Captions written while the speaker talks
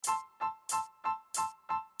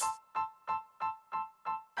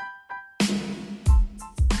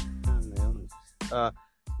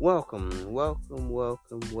Welcome to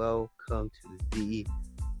the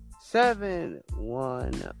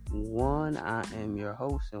 711. I am your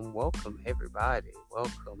host, and welcome everybody.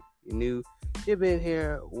 Welcome. You're new. You've been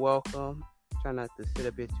here. Welcome. Try not to sit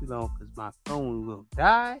up here too long because my phone will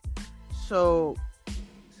die. So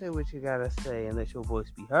say what you gotta say and let your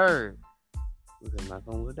voice be heard, because my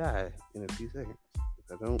phone will die in a few seconds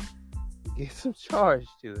if I don't get some charge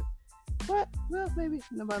to it. But well, maybe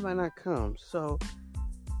nobody might not come. So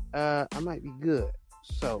I might be good.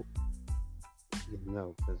 So you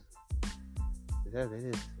know, because that it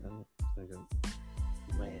is. I'm gonna go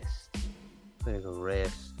rest. I'm gonna go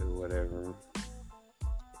rest or whatever.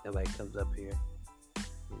 Nobody comes up here.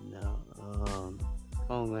 You know,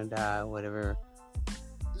 phone gonna die or whatever.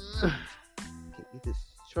 Can't get this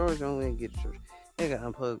charge on and get charged. I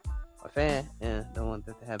gotta unplug my fan and don't want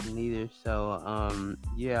that to happen either. So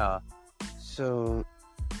yeah. So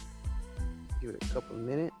give it a couple of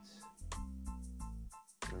minutes.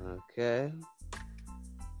 Okay.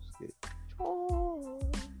 Let's get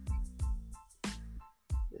charged.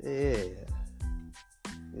 Yeah.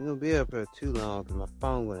 Ain't gonna be up here too long because my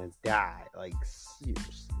phone gonna die. Like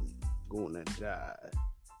seriously, gonna die.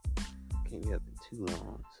 Can't be up here too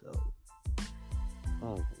long, so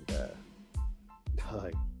phone gonna die.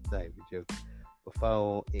 Like joke. My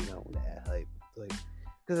phone ain't gonna die. Like,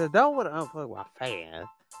 because I don't want to unplug my fan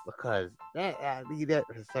because that I need that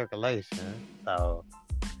for circulation. So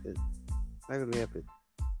it's not gonna be up here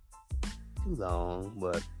too long,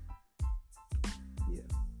 but yeah,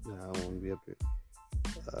 I don't want to be up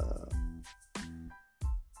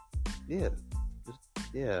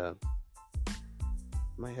here.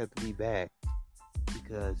 Might have to be back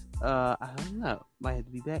because I don't know. Might have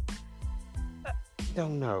to be back. I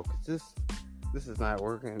don't know because this is not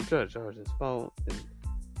working. I'm trying to charge this phone and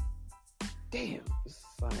damn, this is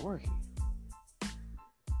not working.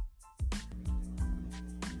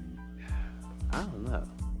 I don't know.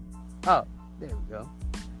 Oh, there we go.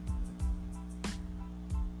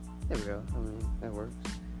 There we go. I mean, that works.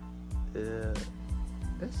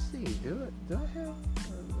 Let's see. Do I have?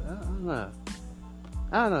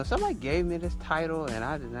 I don't know. Somebody gave me this title, and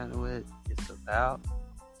I did not know what it's about.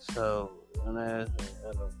 So, I don't.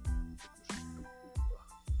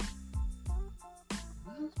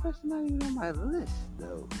 This person not even on my list,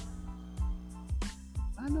 though.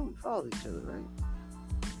 I know we follow each other, right?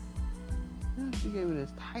 Now she gave me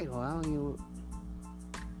this title. I don't even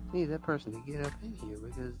need that person to get up in here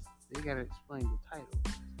because they gotta explain the title.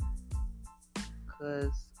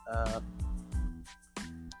 Because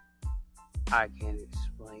I can't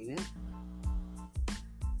explain it.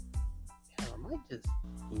 Hell, I might just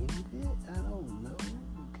end it. I don't know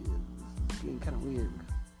because it's getting kind of weird.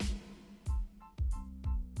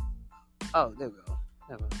 Oh, there we go.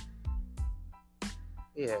 Never mind.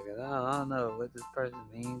 Yeah, because I don't know what this person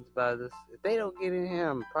means by this. If they don't get in here,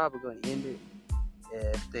 I'm probably going to end it.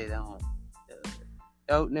 If they don't.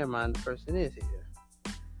 Oh, never mind. The person is here.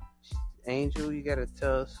 Angel, you got to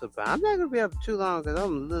tell us about. I'm not going to be up too long because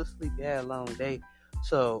I'm a little sleepy. I had a long day.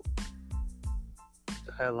 So,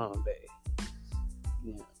 I had a long day.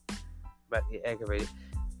 You know, about to get aggravated.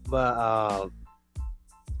 But,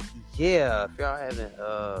 yeah, if y'all haven't,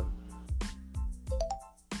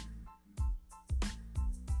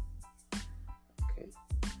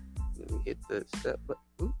 hit the step, but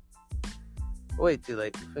wait too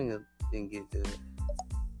late. The finger didn't get to it.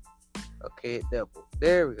 Okay, it doubled.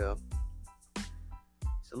 There we go.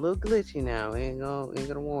 It's a little glitchy now. Ain't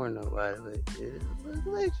gonna warn nobody, but it's a little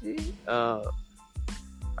glitchy. If I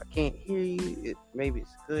can't hear you, maybe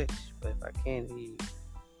it's glitch. But if I can hear you,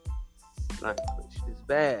 it's not glitched. It's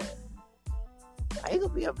bad. I ain't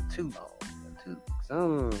gonna be up for too long.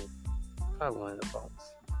 Some probably one of the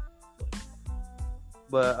phones.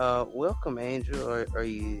 But welcome, Angel. Are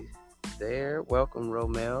you there? Welcome,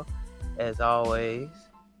 Romel. As always,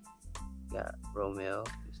 got Romel,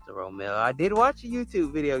 Mr. Romel. I did watch a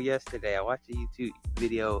YouTube video yesterday.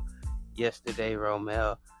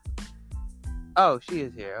 Romel. Oh, she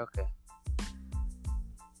is here. Okay.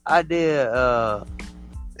 I did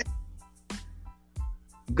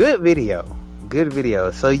good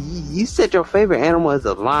video. So you said your favorite animal is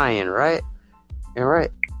a lion, right? And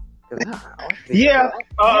right. Yeah,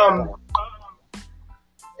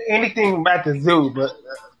 anything about the zoo, but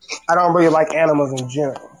I don't really like animals in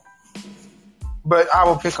general. But I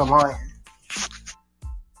will pick a lion.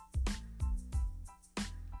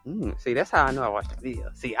 See, that's how I know I watched the video.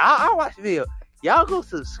 See, I watched the video. Y'all go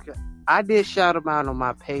subscribe. I did shout him out on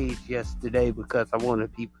my page yesterday because I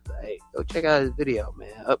wanted people to, hey, go check out his video,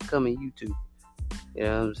 man. Upcoming YouTube. You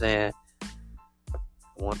know what I'm saying? I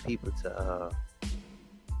want people to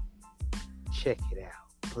check it out.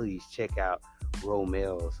 Please check out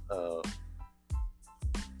Romel's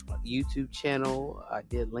YouTube channel. I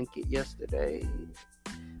did link it yesterday.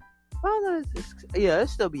 It'll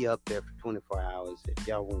still be up there for 24 hours. If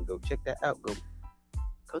y'all want to go check that out, go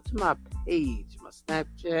to my page, my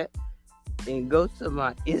Snapchat, and go to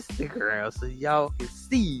my Instagram so y'all can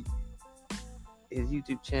see his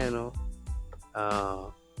YouTube channel.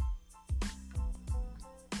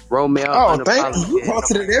 Romel. Oh, thank you. You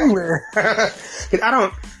posted it everywhere.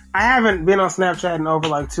 I haven't been on Snapchat in over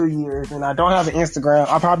like 2 years, and I don't have an Instagram.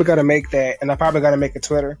 I probably got to make that, and I probably got to make a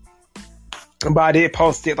Twitter. But I did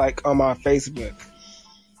post it like on my Facebook.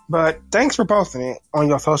 But thanks for posting it on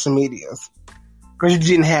your social medias. Because you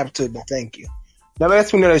didn't have to, but thank you. That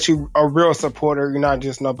lets me know that you're a real supporter. You're not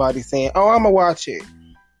just nobody saying, oh, I'm going to watch it.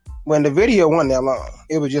 When the video wasn't that long.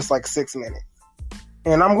 It was just like 6 minutes.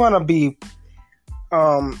 And I'm going to be...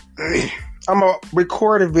 I'm going to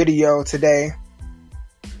record a video today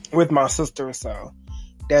with my sister, so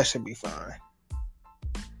that should be fine.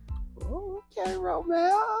 Okay,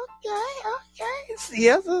 Romel. Okay. See,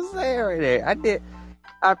 that's what I'm saying right there.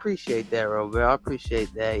 I appreciate that, Romel. I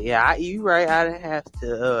appreciate that. Yeah, you right. I didn't have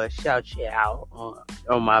to shout you out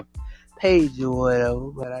on my page or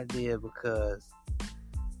whatever, but I did because,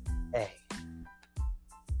 hey,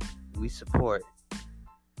 we support.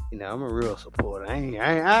 You know, I'm a real supporter. I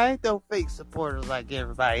ain't no fake supporters like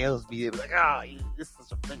everybody else be like, oh, this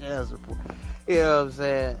is a fake ass support. You know what I'm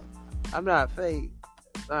saying? I'm not fake.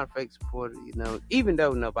 I'm not a fake supporter, you know. Even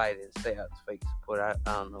though nobody didn't say I was a fake supporter,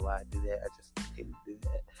 I don't know why I do that. I just didn't do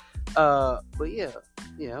that. But yeah,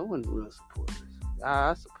 I wasn't real supporters.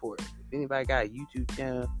 I support. If anybody got a YouTube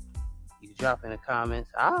channel, you can drop in the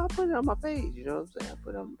comments. I'll put it on my page. You know what I'm saying? I'll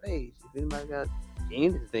put it on my page. If anybody got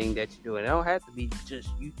anything that you're doing, it don't have to be just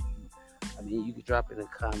YouTube. I mean, you can drop it in the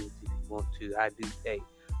comments if you want to. I do. Hey,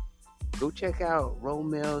 go check out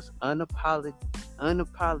Romel's unapologetic.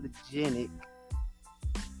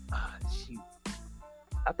 Shoot,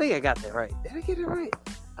 I think I got that right. Did I get it right?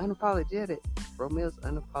 Unapologetic. Romel's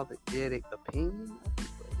unapologetic opinion.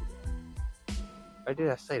 Or did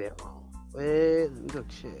I say that wrong? Well, let me go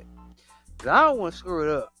check. I don't want to screw it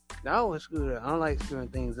up. I don't like screwing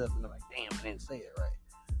things up. And I'm like, damn, I didn't say it right.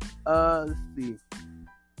 Let's see.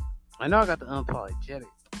 I know I got the unapologetic.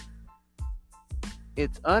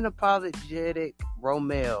 It's Unapologetic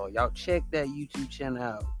Romel. Y'all check that YouTube channel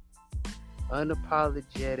out.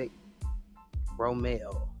 Unapologetic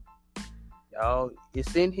Romel. Y'all,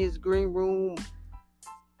 it's in his green room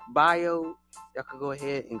bio. Y'all can go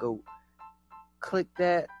ahead and go click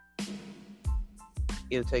that.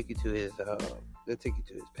 It'll take you to his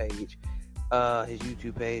page. His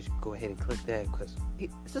YouTube page. Go ahead and click that because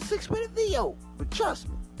it's a 6-minute video. But trust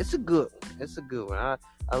me, it's a good one.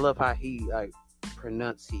 I love how he like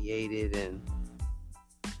pronunciated, and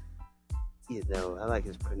I like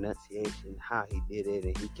his pronunciation, how he did it,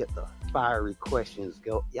 and he kept the fiery questions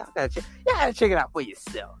go. Y'all gotta check it out for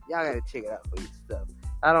yourself.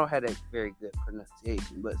 I don't have that very good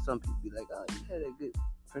pronunciation, but some people be like, "Oh, you had a good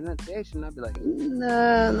pronunciation." I'd be like,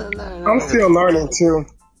 "No." I'm still learning too,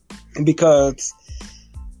 because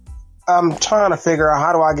I'm trying to figure out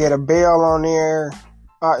how do I get a bell on there.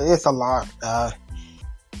 It's a lot.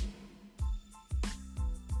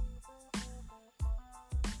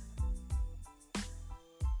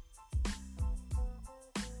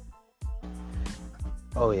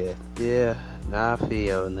 Oh yeah. Now I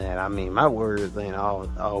feel that. I mean, my words ain't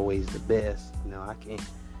always the best. I can't.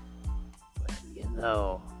 But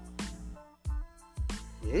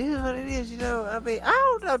it is what it is. I mean, I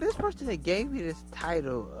don't know. This person that gave me this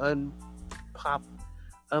title,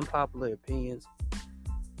 Unpopular Opinions.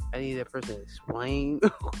 I need that person to explain.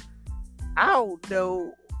 I don't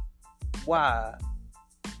know why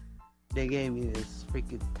they gave me this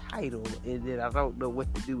freaking title, and then I don't know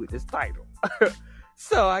what to do with this title.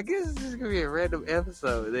 So I guess it's just gonna be a random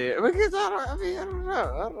episode there because I don't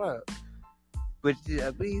know. But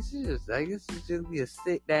I mean, I guess it's just be a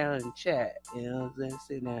sit down and chat. You know what I'm saying?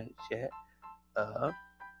 Sit down and chat.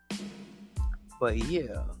 But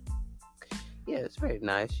yeah, it's very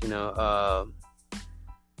nice. I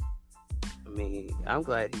mean, I'm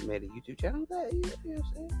glad he made a YouTube channel. I'm glad, you know what I'm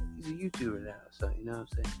saying? He's a YouTuber now, so you know what I'm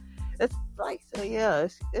saying. It's like,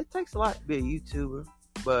 it takes a lot to be a YouTuber,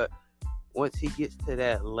 but once he gets to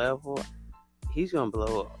that level, he's gonna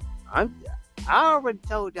blow up. I already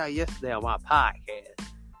told y'all yesterday on my podcast,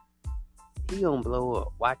 he gonna blow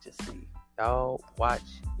up. Watch and see. Y'all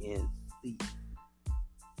watch and see.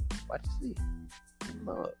 Watch and see. He'll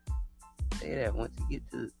blow up. Say that once he get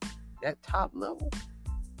to that top level,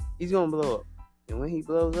 he's gonna blow up. And when he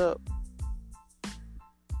blows up,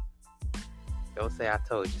 Don't say I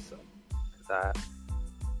told you so. Because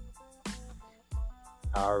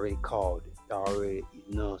I already called it. I already,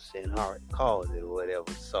 you know what I'm saying? I already called it or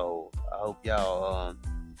whatever. So I hope y'all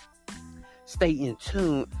stay in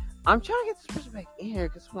tune. I'm trying to get this person back in here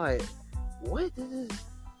because I'm like, what is this?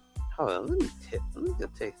 Hold on, let me go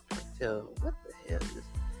text and tell him what the hell is this?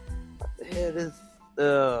 What the hell is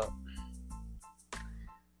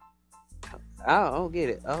I don't get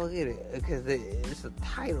it. I don't get it because it's a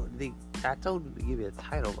title. I told you to give me a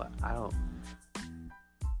title, but I don't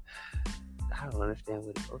understand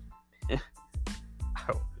what it's supposed to be. I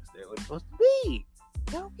don't understand what it's supposed to be.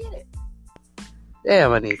 I don't get it.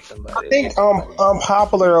 Damn, I need somebody. I think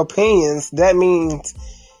unpopular opinions, that means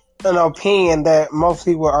an opinion that most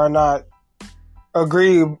people are not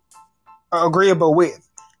agreeable with.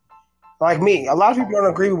 Like me, a lot of people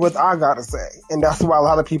don't agree with what I gotta say, and that's why a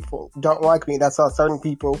lot of people don't like me. That's why certain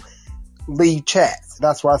people leave chats.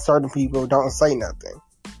 That's why certain people don't say nothing.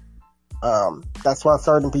 That's why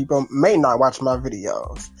certain people may not watch my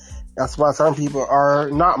videos. That's why certain people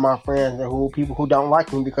are not my friends, and people who don't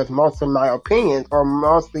like me, because most of my opinions, or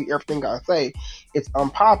mostly everything I say, is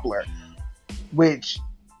unpopular. Which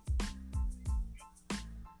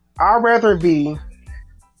I'd rather be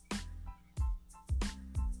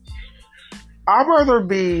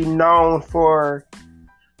known for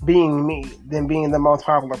being me than being the most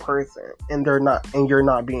popular person, and you're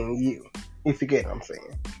not being you. If you get what I'm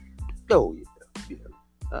saying. Oh yeah.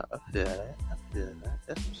 I feel that.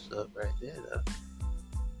 That's what's up right there, though.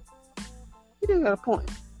 You do got a point.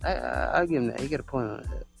 I'll give him that. He got a point on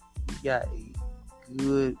that. You got a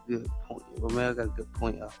good point. Romeo got a good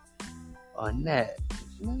point on that.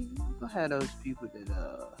 You know, you gonna have those people that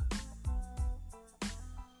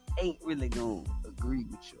ain't really gonna agree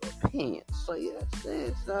with your opinion. So yeah,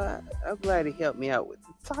 so I'm glad he helped me out with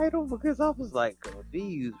the title, because I was like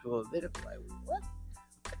confused for a minute. Like, what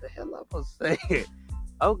the hell am I supposed to say?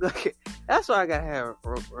 Okay, that's why I gotta have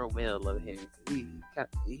Romeo love him. He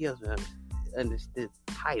helps me understand the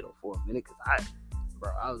title for a minute. Cause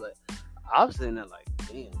I was sitting there like,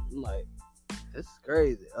 damn, I'm like, this is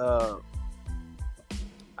crazy.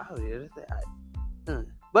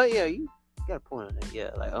 But yeah, you got a point on that.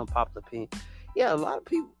 Yeah, like unpopular opinion. Yeah, a lot of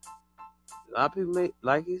people may,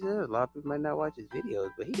 like he said, a lot of people might not watch his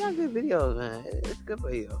videos, but he got good videos, man. It's good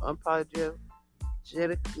for you.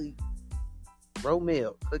 Unapologetically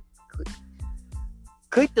Romeo.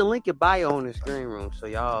 Click the link in bio on the screen room, so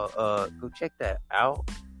y'all go check that out.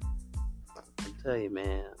 I'm telling you,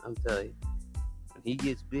 man. I'm telling you, when he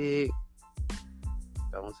gets big,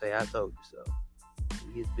 don't say I told you so.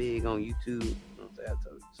 When he gets big on YouTube, don't say I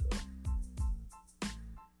told you so.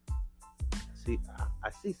 I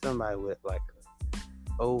see somebody with like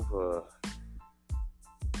over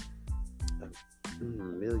a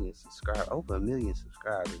million subscribers. Over 1 million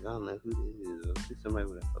subscribers. I don't know who this is. I see somebody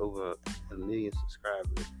with over 1 million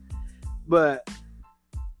subscribers. But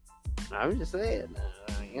I'm just saying,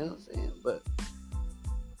 you know what I'm saying? But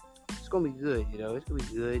it's gonna be good, you know. It's gonna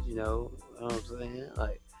be good, you know. You know what I'm saying?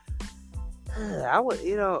 Like, I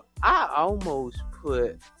almost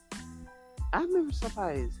put. I remember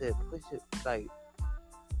somebody said, put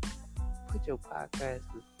your podcast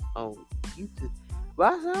on YouTube.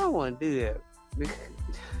 But I said, I don't want to do that. Because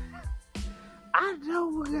I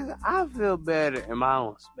feel better in my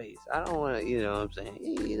own space. I don't want to, you know what I'm saying?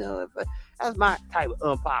 You know, that's my type of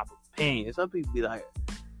unpopular opinion. Some people be like,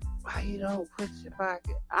 why you don't put your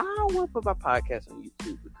podcast? I don't want to put my podcast on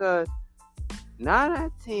YouTube because 9 out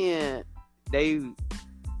of 10, they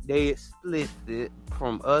explicit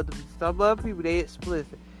from some other people. They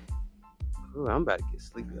explicit. Ooh, I'm about to get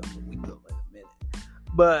sleepy on the week in a minute.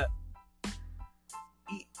 But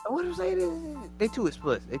what I'm saying is, they too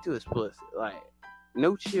explicit. Like,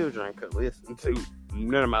 no children could listen to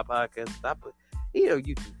none of my podcasts. I put,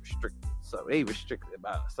 YouTube restricted, so they restricted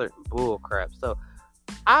about a certain bull crap. So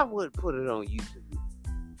I would put it on YouTube.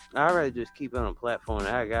 I'd rather just keep it on a platform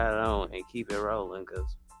that I got it on and keep it rolling,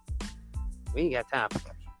 because we ain't got time for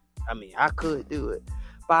that. I mean, I could do it,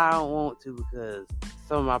 but I don't want to, because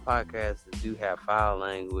some of my podcasts do have foul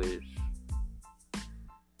language,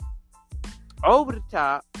 over the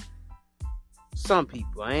top. Some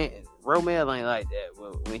people Romeo ain't like that.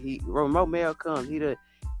 When Romeo comes, we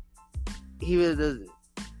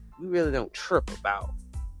really don't trip about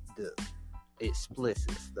the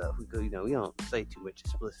explicit stuff. We don't say too much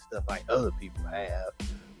explicit stuff like other people have.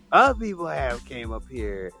 Other people came up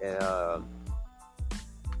here and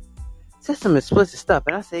said some explicit stuff,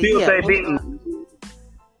 and I said,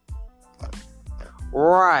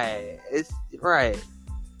 right. It's right.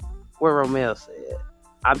 What Romeo said.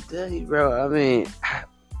 I'm telling you, bro. I mean,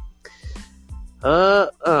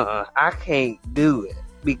 I can't do it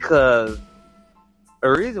because the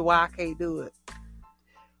reason why I can't do it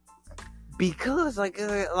because what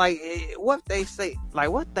they say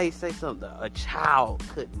something a child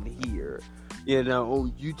couldn't hear,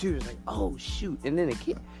 on YouTube is like, oh shoot, and then the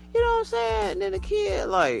kid, you know what I'm saying, and then the kid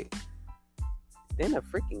then a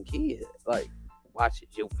freaking kid watches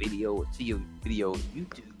your video or see your video on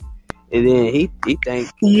YouTube, and then he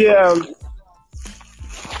thinks, yeah,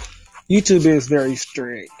 YouTube is very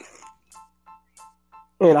strict,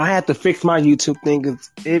 and I had to fix my YouTube thing because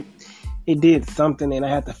it did something, and I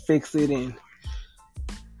had to fix it, and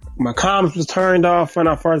my comments was turned off when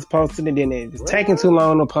I first posted it, and it was taking too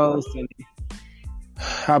long to post, and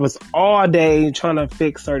I was all day trying to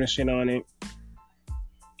fix certain shit on it.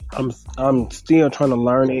 I'm still trying to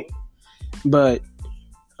learn it, but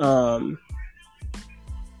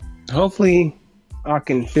hopefully I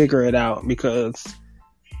can figure it out because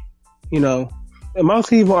most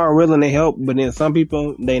people are willing to help, but then some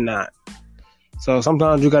people they not. So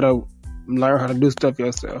sometimes you gotta learn how to do stuff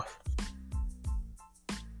yourself.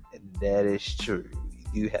 That is true.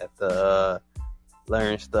 You have to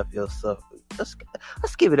learn stuff yourself.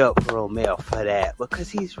 Let's give it up for Romeo for that, because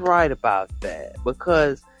he's right about that.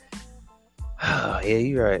 Because yeah,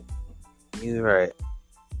 you're right.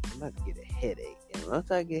 I'm about to get a headache, and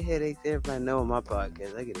once I get headaches, everybody know on my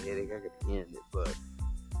podcast I get a headache. I gotta end it, but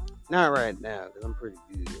not right now because I'm pretty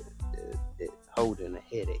good at holding a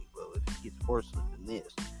headache. But if it gets worse than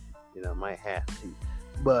this, I might have to.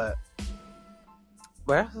 But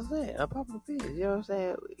that's what I'm saying. Unpopular opinions, you know what I'm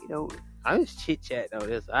saying? I'm just chit chatting on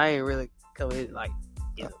this. I ain't really come in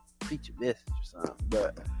preach a message or something.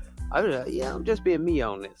 But I'm just being me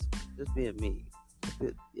on this. Just being me.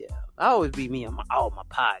 Yeah, I always be me on all my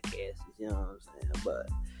podcasts. You know what I'm saying? But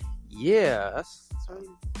yeah, that's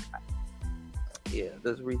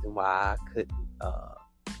the reason why I couldn't.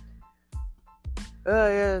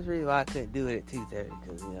 That's the reason why I couldn't do it at 2:30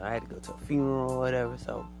 because I had to go to a funeral or whatever.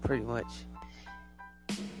 So pretty much.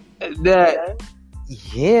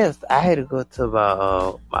 Yes, I had to go to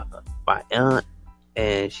my aunt,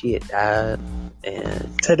 and she had died.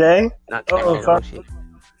 And today? Not today.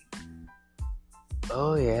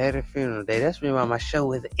 Oh yeah, I had a funeral day. That's why my show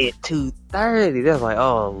was at 2:30. That's like,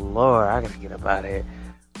 oh Lord, I gotta get up out of here.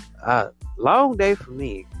 Long day for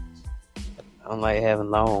me. I don't like having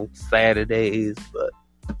long Saturdays, but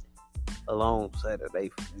a long Saturday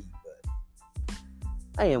for me. But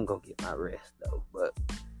I am gonna get my rest though. But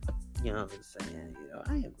you know what I'm saying?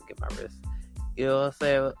 I am gonna get my rest. You know what I'm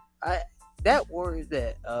saying? That word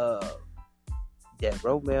that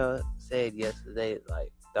Romeo said yesterday,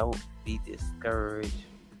 don't be discouraged.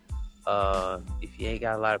 If you ain't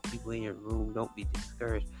got a lot of people in your room, don't be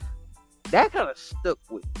discouraged. That kind of stuck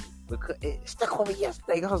with me because it stuck with me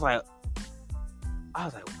yesterday. I was like,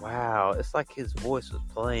 wow, it's like his voice was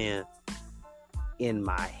playing in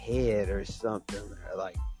my head or something.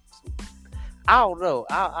 Or I don't know.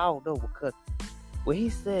 I don't know, because when he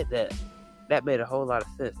said that made a whole lot of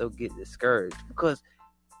sense. Don't get discouraged, because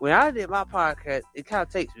when I did my podcast, it kind of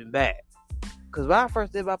takes me back. Because when I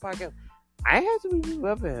first did my podcast, I ain't had too many people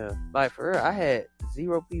up in here. For real, I had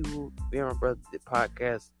 0 people. Me and my brother did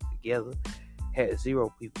podcasts together. Had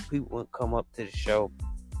 0 people. People wouldn't come up to the show.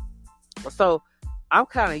 So I'm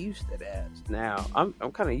kind of used to that now. I'm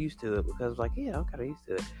kind of used to it because I'm kind of used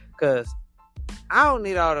to it because I don't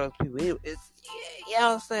need all those people. You know what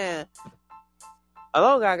I'm saying? As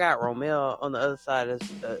long as I got Romeo on the other side of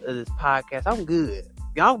this podcast, I'm good.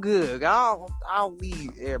 I'm good. I don't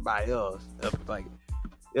need everybody else. You know what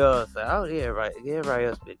I'm saying? I don't need everybody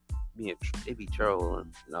else they be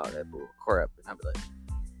trolling and all that bull crap. And I be like,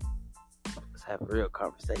 let's have a real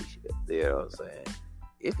conversation. You know what I'm saying?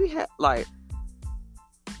 If we had I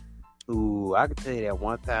can tell you that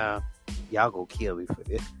one time, y'all gonna kill me for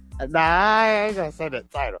this. Nah, I ain't gonna say the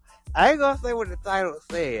title. I ain't gonna say what the title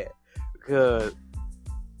said because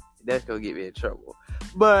that's gonna get me in trouble.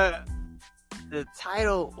 But the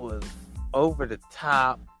title was over the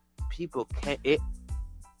top. People can't.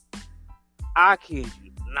 I kid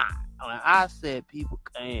you not. When I said people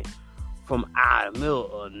came from out of the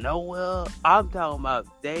middle of nowhere, I'm talking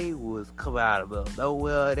about they was coming out of the middle of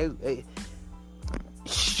nowhere. They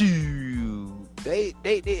shoot. They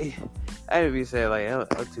did. I didn't mean to say I'm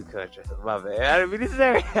too country. My bad. I didn't mean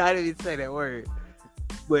to say that word.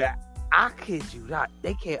 But I kid you not.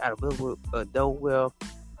 They came out of the middle of nowhere.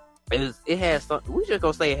 It had something. We just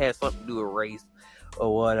gonna say it had something to do with race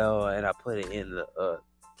or whatever. And I put it in the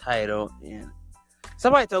title. And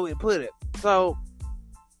somebody told me to put it. So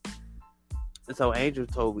Angel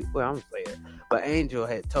told me. Well, I'm gonna say it. But Angel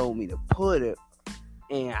had told me to put it.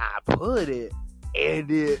 And I put it. And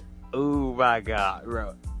then, oh my God, bro.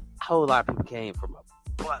 A whole lot of people came from a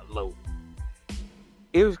buttload.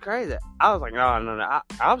 It was crazy. I was like, no.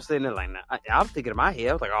 I'm sitting there like, nah. I'm thinking in my head,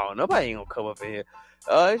 I was like, oh, nobody ain't gonna come up in here.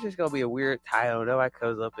 It's just gonna be a weird title. Nobody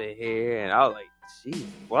comes up in here. And I was like, geez,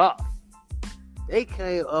 well, they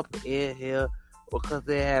came up in here because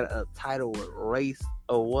they had a title with race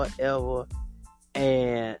or whatever.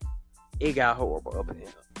 And it got horrible up in here.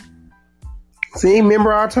 See,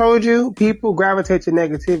 remember I told you? People gravitate to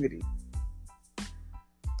negativity.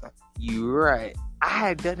 You're right. I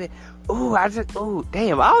had done it.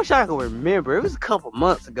 Damn. I wish I could remember. It was a couple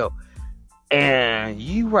months ago. And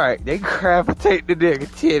you right. They gravitate to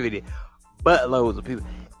negativity. Buttloads of people.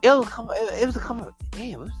 It was a couple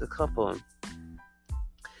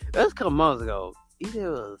months ago. Either it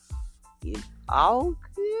was in August?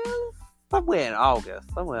 Somewhere in August.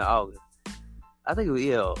 I think it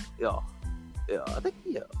was, yeah. I think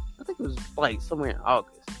it was like somewhere in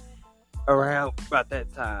August. Around about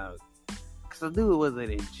that time. Because I knew it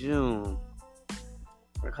wasn't in June.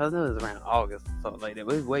 Because I knew it was around August or something like that.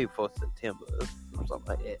 But it was way before September or something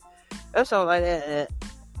like that. Or something like that.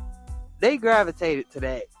 They gravitated to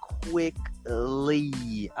that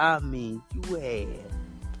quickly. I mean,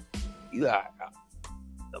 you had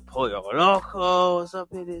the Pollo Locos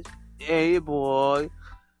up in this. Hey, boy.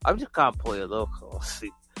 I'm just calling Pollo Locos.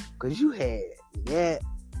 Because you had that.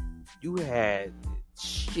 You had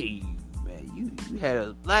shit, man. You had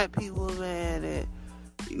a black people, man. And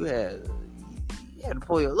you had the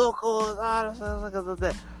Pollo Locos, all the stuff like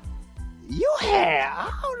that. You had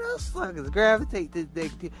all those suckers gravitate to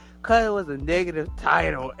negative because it was a negative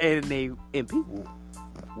title, and people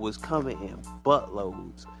was coming in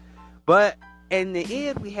buttloads. But in the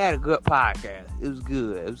end, we had a good podcast. It was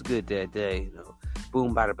good. It was good that day, you know.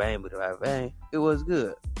 Boom, bada bang, bada bang. It was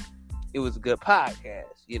good. It was a good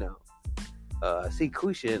podcast, you know. I see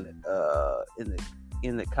Quisha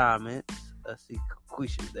in the comments. I see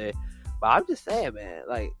Quisha there. But I'm just saying, man,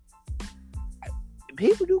 like,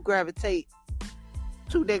 people do gravitate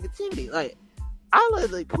to negativity. Like, I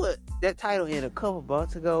literally put that title in a couple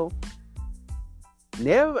months ago.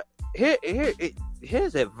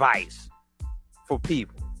 Here's advice for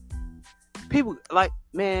people. People, like,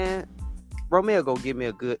 man, Romeo gonna give me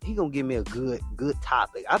a good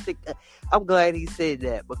topic. I think I'm glad he said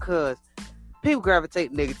that because people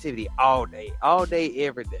gravitate to negativity all day,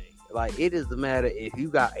 every day. Like, it doesn't matter if you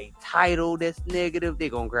got a title that's negative, they're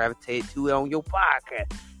gonna gravitate to it on your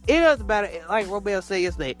podcast. It doesn't matter, like Romeo said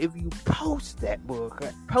yesterday, if you post that book,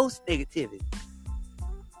 post negativity,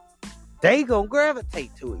 they gonna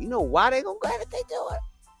gravitate to it. You know why they gonna gravitate to it?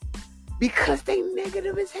 Because they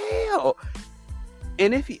negative as hell.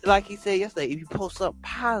 And if you, like he said yesterday, if you post something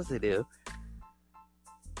positive,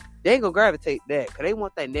 they ain't gonna gravitate to that because they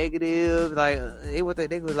want that negative, like they was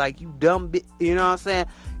like, you dumb bitch, you know what I'm saying?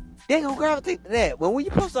 They gonna gravitate to that. But when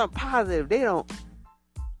you post something positive, they'll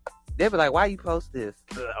be like, why you post this?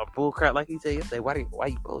 Bull crap, like he said yesterday, why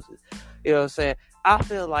you post this? You know what I'm saying? I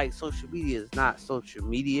feel like social media is not social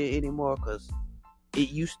media anymore because it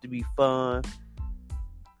used to be fun.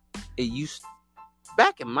 Hold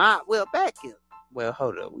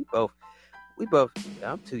up. We both,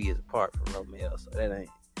 I'm 2 years apart from Romeo, so that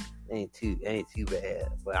ain't too bad.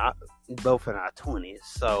 But we both in our 20s,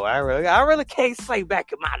 so I really can't say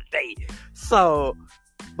back in my day. So,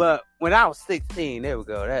 but when I was 16, there we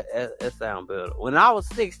go. That sound better. When I was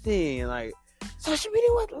 16, like, social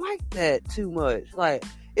media wasn't like that too much. Like,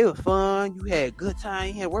 it was fun. You had a good time.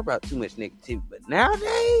 You had to worry about too much negativity. But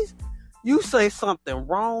nowadays, you say something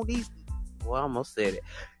wrong, I almost said it.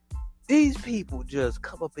 These people just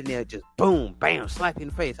come up in there, just boom, bam, slap you in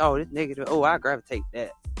the face. Oh, this negative. Oh, I gravitate to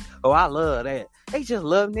that. Oh, I love that. They just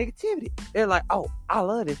love negativity. They're like, oh, I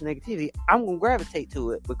love this negativity. I'm going to gravitate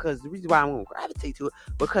to it because the reason why I'm going to gravitate to it,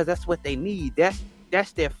 because that's what they need.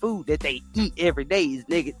 That's their food that they eat every day is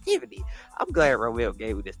negativity. I'm glad Romeo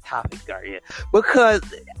gave me this topic, Guardian, because...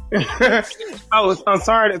 I'm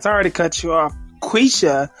sorry to cut you off.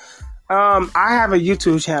 Quisha, I have a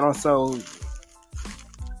YouTube channel, so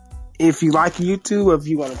if you like YouTube, if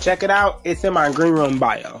you want to check it out, it's in my green room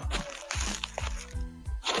bio.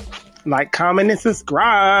 Like, comment, and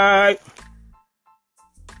subscribe.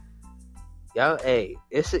 Yo,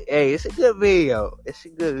 it's a good video. It's a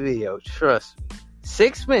good video. Trust me.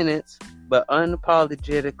 6 minutes, but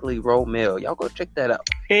unapologetically Romeo. Y'all go check that out.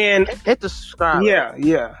 And hit the subscribe.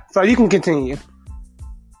 Yeah. So you can continue.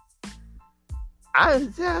 I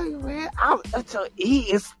tell you, man.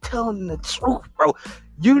 He is telling the truth, bro.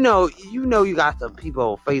 You know, you got some people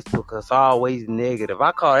on Facebook that's always negative.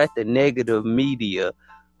 I call that the negative media,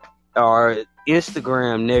 or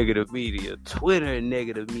Instagram negative media, Twitter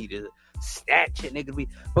negative media, Snapchat negative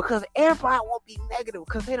media, because everybody won't be negative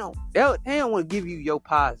because they don't want to give you your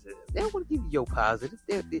positive. They don't want to give you your positive.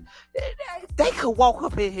 They could walk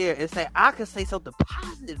up in here and say, I can say something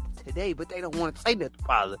positive today, but they don't want to say nothing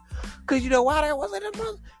positive. Because you know why they wasn't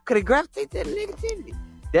positive? Because they gravitate to the negativity.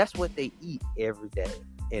 That's what they eat every day.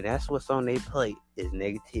 And that's what's on their plate is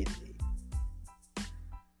negativity.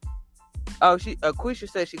 Oh, Quisha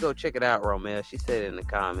said she go check it out, Romel. She said it in the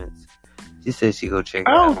comments. She said she go check it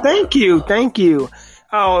out. Oh, thank you.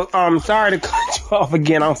 Oh, sorry to cut you off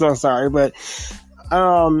again. I'm so sorry, but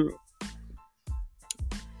I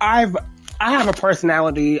have a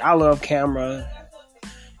personality. I love camera,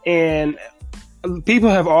 and people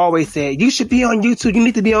have always said you should be on YouTube. You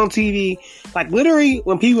need to be on TV. Like literally,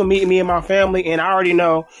 when people meet me and my family, and I already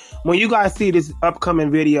know when you guys see this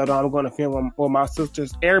upcoming video that I'm going to film with my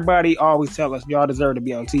sisters, everybody always tell us y'all deserve to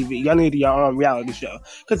be on TV. Y'all need your own reality show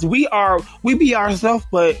because we be ourselves,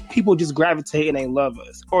 but people just gravitate and they love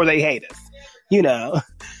us or they hate us, you know.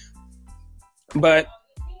 But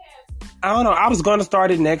I don't know. I was going to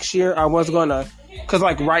start it next year. I was going to, because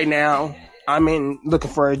like right now I'm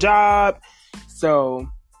looking for a job. So,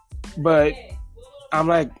 but I'm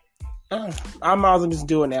like, I might as well just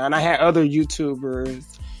do it now. And I had other YouTubers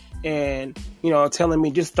and, telling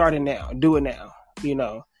me just start it now, do it now.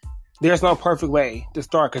 There's no perfect way to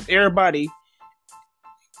start because everybody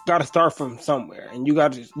got to start from somewhere and you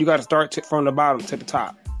got to start from the bottom to the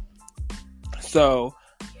top. So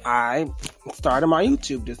I started my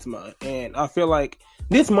YouTube this month and I feel like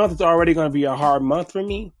this month is already going to be a hard month for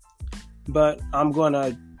me, but I'm going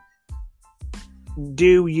to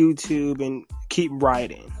do YouTube and keep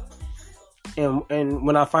writing. And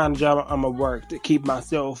when I find a job, I'm going to work to keep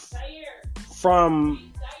myself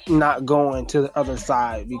from not going to the other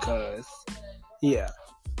side because, yeah.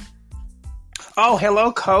 Oh,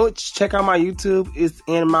 hello, Coach. Check out my YouTube. It's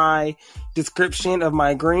in my description of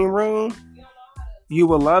my green room. You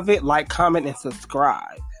will love it. Like, comment, and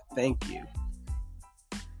subscribe. Thank you.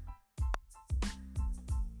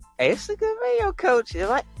 Hey, it's a good video, Coach.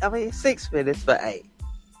 6 minutes, but hey,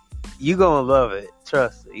 you gonna love it.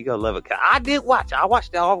 Trust me, you gonna love it. I did watch. I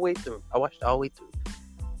watched it all the way through.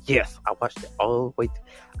 Yes, I watched it all the way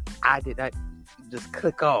through. I did not just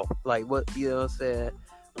click off like what what I'm saying.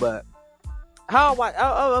 But how I watch,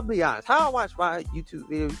 I'll be honest. How I watch my YouTube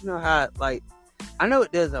videos, how I know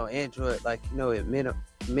it does on Android. It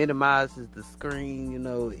minimizes the screen.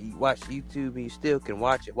 You watch YouTube and you still can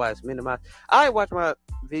watch it while it's minimized. I watch my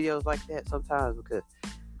videos like that sometimes because.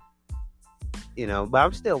 But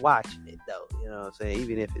I'm still watching it though. You know what I'm saying?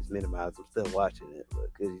 Even if it's minimized, I'm still watching it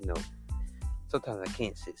because sometimes I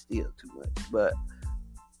can't sit still too much. But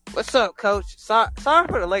what's up, Coach? Sorry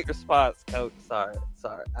for the late response, Coach. Sorry.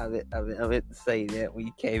 I meant to say that when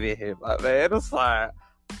you came in here, my man. I'm sorry.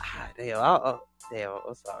 Damn,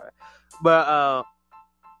 I'm sorry. But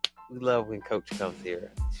we love when Coach comes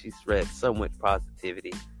here. She spreads so much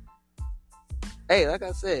positivity. Hey, like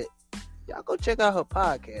I said. Y'all go check out her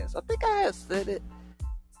podcast. I think I had said it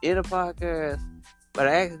in a podcast, but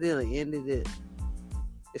I accidentally ended it.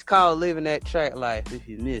 It's called Living That Track Life if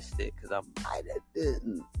you missed it, because I might have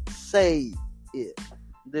didn't say it.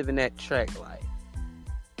 Living That Track Life.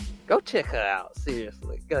 Go check her out.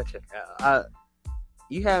 Seriously. Go check her out.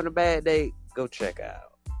 You having a bad day? Go check her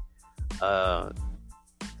out.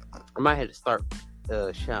 I might have to start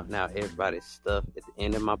shouting out everybody's stuff at the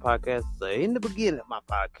end of my podcast. So in the beginning of my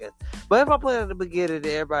podcast. But if I play it at the beginning,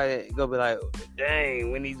 then everybody gonna be like, dang,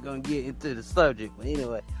 when he's gonna get into the subject. But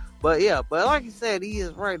anyway. But yeah, but like you said, he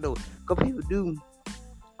is right though. Because people do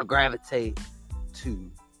gravitate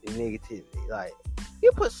to the negativity. Like,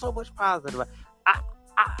 you put so much positive.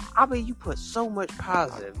 I mean, you put so much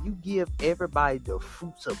positive. You give everybody the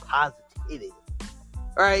fruits of positivity.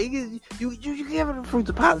 Right, you give them the fruits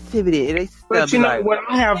of positivity, and they. But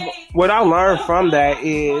what I learned from that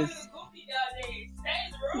is,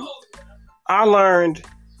 I learned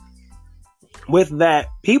with that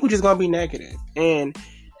people just gonna be negative, and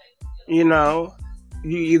you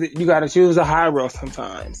got to choose a high road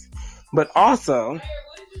sometimes, but also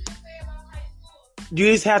you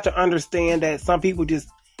just have to understand that some people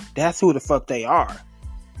that's who the fuck they are,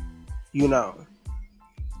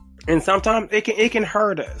 And sometimes it can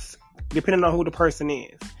hurt us, depending on who the person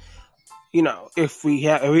is. If we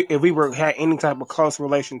had any type of close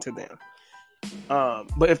relation to them.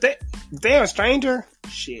 But if they're a stranger,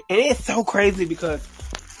 shit. And it's so crazy because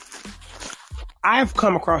I've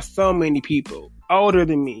come across so many people older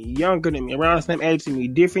than me, younger than me, around the same age as me,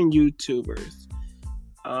 different YouTubers,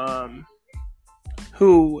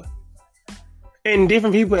 who And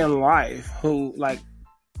different people in life who like,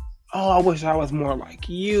 oh, I wish I was more like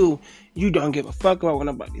you. You don't give a fuck about what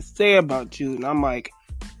nobody say about you. And I'm like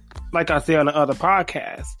I said on the other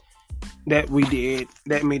podcast that we did,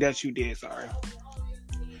 that you did, sorry.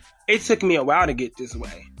 It took me a while to get this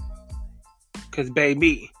way. Cause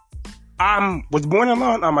baby, was born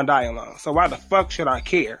alone, I'm gonna die alone. So why the fuck should I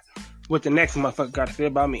care what the next motherfucker gotta say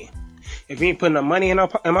about me? If you ain't putting no money in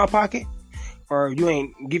my pocket, or you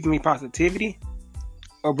ain't giving me positivity,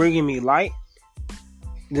 or bringing me light,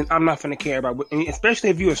 then I'm not gonna care about what,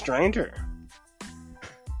 especially if you're a stranger.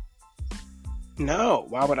 No,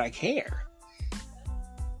 why would I care?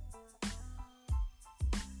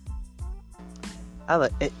 I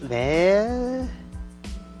like it, man.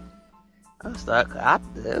 I'm stuck.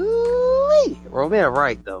 Romeo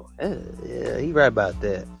right though. Yeah, he right about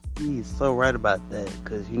that. He's so right about that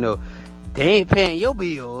because they ain't paying your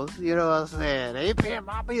bills. You know what I'm saying? They ain't paying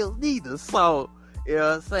my bills neither. So you know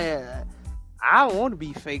what I'm saying? I don't want to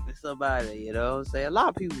be fake to somebody. You know what I'm saying? A lot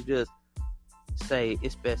of people just say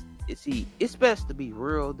it's best. It's best to be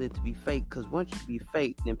real than to be fake. Because once you be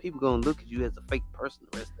fake, then people gonna look at you as a fake person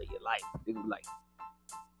the rest of your life. They be like,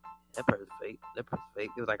 that person's fake. That person's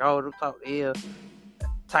fake. It was like, oh, don't talk to him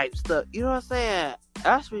type stuff. You know what I'm saying?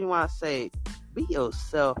 That's really why I say be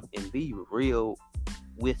yourself and be real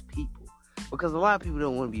with people. Because a lot of people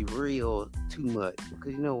don't want to be real too much.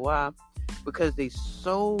 Because you know why? Because they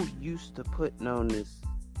so used to putting on the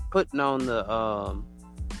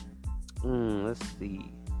let's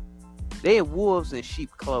see. They had wolves in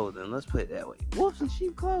sheep clothing. Let's put it that way. Wolves in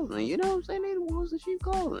sheep clothing. You know what I'm saying? They the wolves in sheep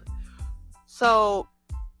clothing. So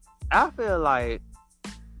I feel like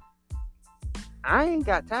I ain't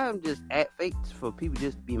got time to just act fake for people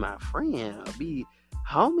just to be my friend or be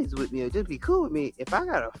homies with me or just be cool with me. If I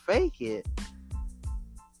gotta fake it,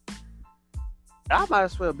 I might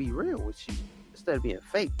as well be real with you instead of being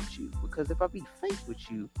fake with you. Because if I be fake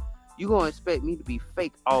with you, you're gonna expect me to be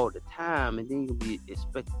fake all the time, and then you'll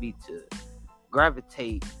expect me to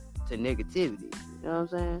gravitate to negativity. You know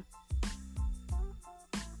what I'm saying?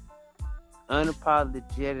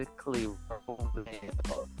 Unapologetically Romeo.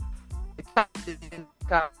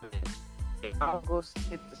 I'll go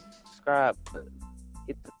hit the subscribe button.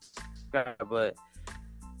 But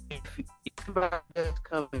if anybody else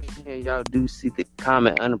coming in here, y'all do see the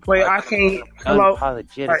comment Wait, I can't. Hello.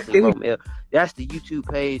 Unapologetically Romeo. That's the YouTube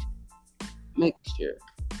page. Make sure.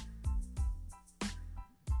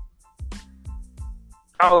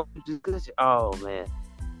 Oh man.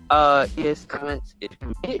 Yes, comments.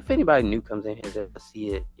 If anybody new comes in here, they'll see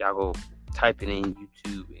it. Y'all go type it in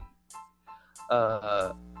YouTube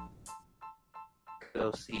and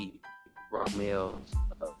they'll see Romeo's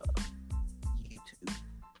YouTube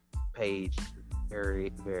page.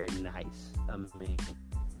 Very, very nice. I mean,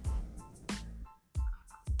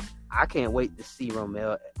 I can't wait to see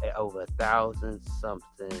Romeo at over 1,000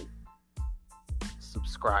 something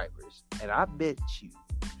subscribers, and I bet you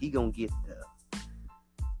he gonna get there.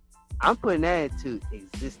 I'm putting that into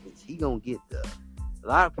existence. He gonna get there. A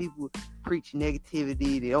lot of people preach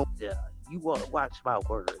negativity. They don't. You want to watch my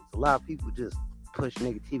words. A lot of people just push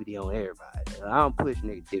negativity on everybody. I don't push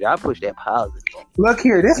negativity. I push that positive. Look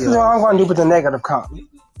here. This is what I'm gonna do with the negative comment.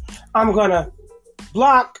 I'm gonna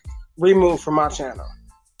block, remove from my channel,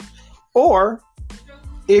 or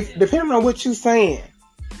if depending on what you're saying,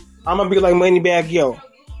 I'm gonna be like Moneybag Yo.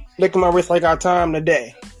 Look at my wrist like I got time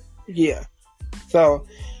today. Yeah. So.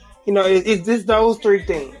 It's just those three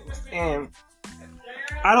things. And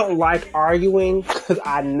I don't like arguing because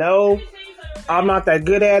I know I'm not that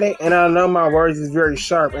good at it. And I know my words is very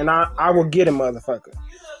sharp. And I will get a motherfucker.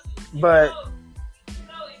 But,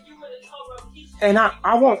 and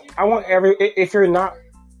I want if you're not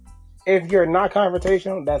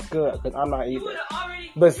confrontational, that's good. Because I'm not either.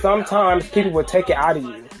 But sometimes people will take it out of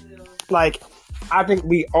you. Like, I think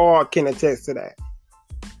we all can attest to that.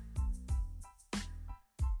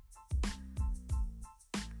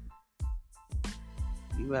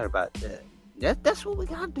 You right about that. That's what we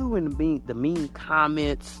gotta do in the mean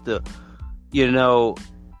comments, the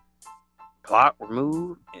block,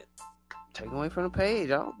 remove, and take away from the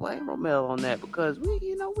page. I don't blame Romeo on that because we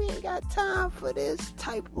ain't got time for this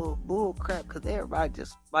type of bull crap because everybody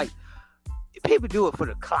just like people do it for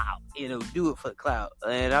the clout, do it for the clout,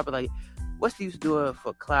 and I'll be like, what's the use of doing it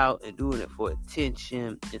for clout and doing it for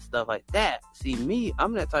attention and stuff like that? See, me,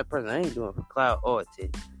 I'm that type of person. I ain't doing it for clout or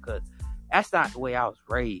attention because that's not the way I was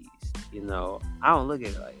raised. I don't look at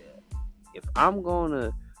it like that. If I'm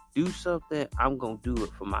gonna do something, I'm gonna do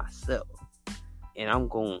it for myself, and I'm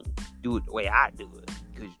gonna do it the way I do it.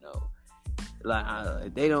 Because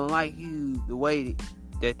if they don't like you the way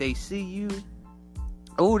that they see you,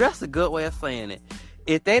 Oh, that's a good way of saying it.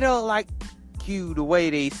 If they don't like you the way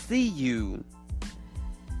they see you,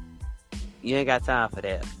 you ain't got time for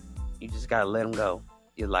that. You just gotta let them go.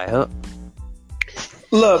 You're like, huh?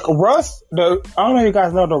 Look, Russ, I don't know if you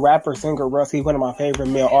guys know the rapper singer Russ. He's one of my favorite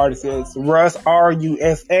male artists. Russ,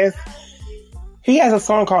 Russ. He has a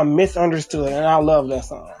song called Misunderstood, and I love that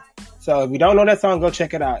song. So if you don't know that song, go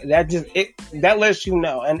check it out. That lets you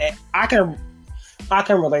know, and I can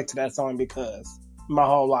relate to that song because my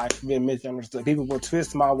whole life been misunderstood. People will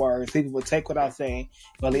twist my words. People will take what I'm saying,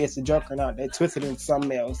 whether it's a joke or not, they twist it into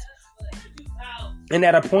something else. And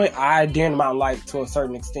at a point, I dimmed my light to a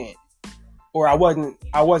certain extent, or I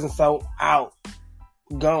wasn't so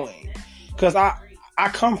outgoing because I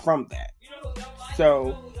come from that.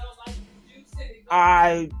 So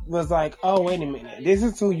I was like, oh, wait a minute, this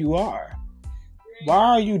is who you are. Why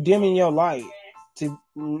are you dimming your light?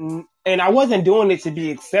 And I wasn't doing it to be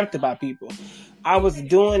accepted by people. I was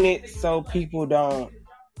doing it so people don't.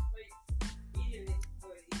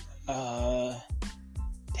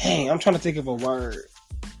 Dang, I'm trying to think of a word.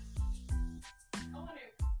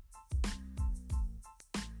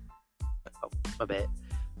 My bad.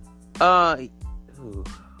 Hold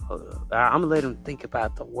on. I'm gonna let him think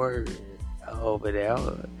about the word over there.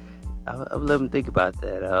 I'm gonna let him think about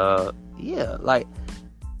that. Yeah, like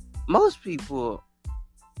most people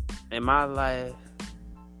in my life,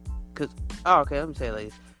 okay, let me say it like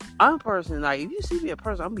this. I'm a person, like, if you see me in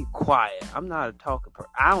person, I'm gonna be quiet. I'm not a talker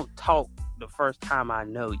person. I don't talk the first time I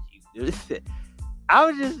know you. I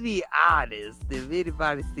would just be honest. If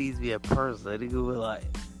anybody sees me in person, they go like,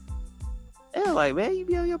 they're like, man, you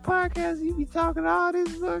be on your podcast, you be talking all this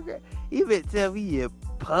fucker. You better tell me in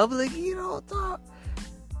public you don't talk.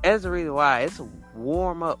 That's the reason why. It's a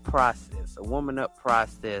warm-up process. A warming-up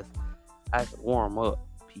process. I have to warm up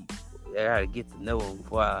people. I gotta get to know them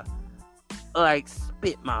before I, like,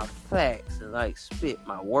 spit my facts and, like, spit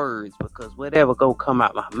my words. Because whatever gonna come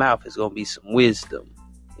out my mouth is gonna be some wisdom.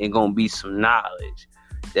 And gonna be some knowledge.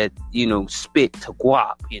 That, spit to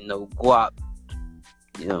guap. Guap.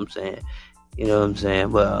 You know what I'm saying? You know what I'm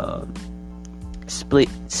saying? Well, split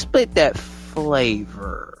that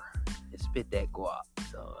flavor and spit that guap.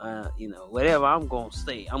 So, whatever I'm gonna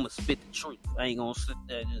say, I'm gonna spit the truth. I ain't gonna sit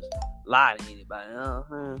there and just lie to anybody.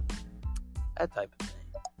 That type of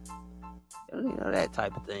thing. That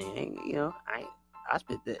type of thing. I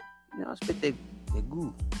spit that. I spit the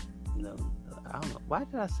goo. I don't know. Why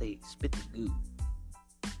did I say spit the goo?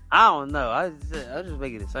 I don't know. I was just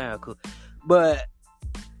making it sound cool, but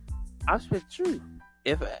I spit the truth.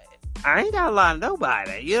 If I ain't gotta lie to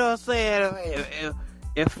nobody, you know what I'm saying?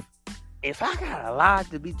 If I gotta lie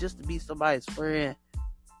to be somebody's friend,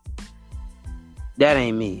 that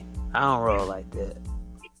ain't me. I don't roll like that.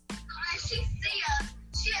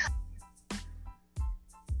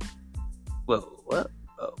 Well, what?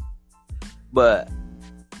 Oh. But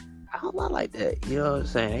I don't lie like that. You know what I'm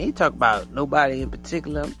saying? I ain't talking about nobody in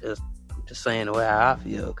particular. I'm just saying the way how I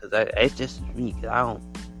feel, because it's just me. Cause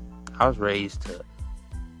I was raised to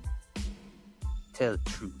tell the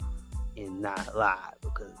truth and not lie,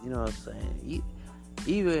 because you know what I'm saying.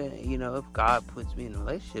 Even if God puts me in a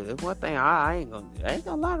relationship, it's one thing I ain't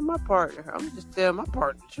gonna lie to my partner. I'm gonna just tell my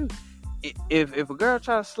partner the truth. If a girl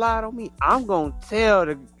try to slide on me, I'm gonna tell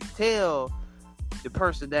the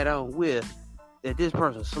person that I'm with that this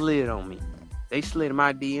person slid on me. They slid in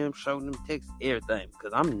my DM, showed them texts, everything,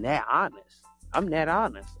 because I'm that honest. I'm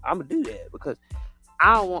gonna do that because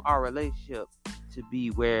I don't want our relationship to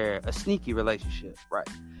be a sneaky relationship, right?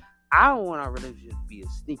 I don't want our relationship to be a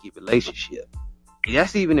sneaky relationship.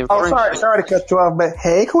 That's even in friendship. Sorry to cut you off, but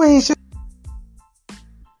hey, Queisha.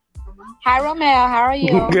 Hi, Romel. How are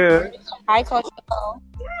you? Good. Hi, Coach.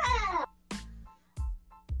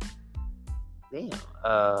 Damn.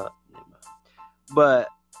 But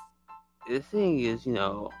the thing is,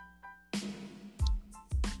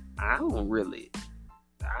 I don't really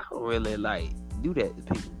like do that to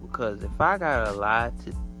people, because if I gotta lie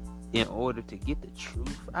in order to get the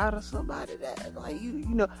truth out of somebody, that like have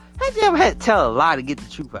you ever had to tell a lie to get the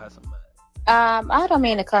truth out of somebody? I don't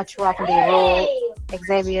mean to cut you off and be rude,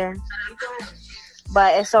 Xavier,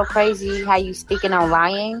 but it's so crazy how you speaking on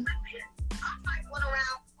lying.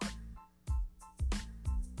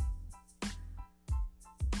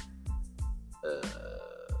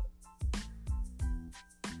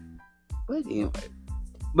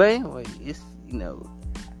 But anyway, it's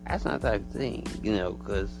that's not the type of thing,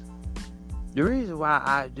 because the reason why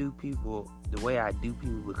I do people the way I do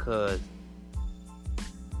people, because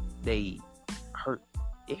it hurt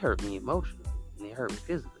me emotionally and it hurt me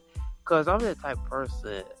physically, because I'm that type of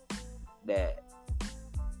person that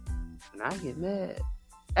when I get mad,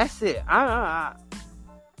 That's it. I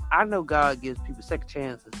know God gives people second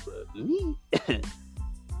chances, but me,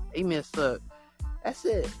 he messed up. That's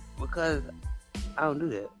it. Because I don't do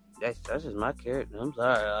that. That's just my character. I'm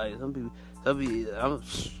sorry. Like some people,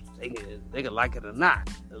 they can like it or not,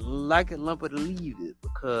 like it, lump it, or leave it.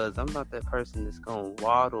 Because I'm not that person that's gonna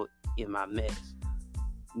waddle in my mess.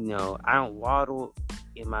 You know, I don't waddle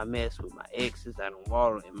in my mess with my exes. I don't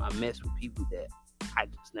waddle in my mess with people that I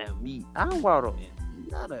just now meet. I don't waddle in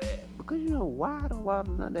none of that. Because you know why I don't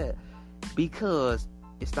waddle in none of that? Because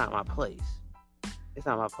it's not my place. It's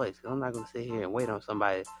not my place. I'm not gonna sit here and wait on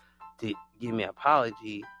somebody to give me an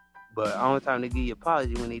apology, but only time they give you an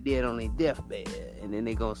apology when they dead on their deathbed, and then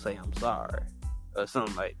they gonna say I'm sorry or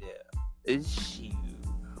something like that. It's you.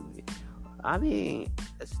 I mean,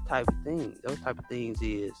 that's the type of thing. Those type of things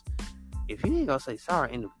is, if you ain't gonna say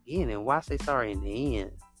sorry in the beginning, why say sorry in the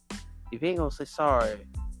end? If you ain't gonna say sorry,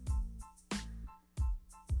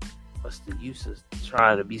 what's the use of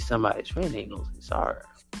trying to be somebody's friend? Ain't gonna say sorry.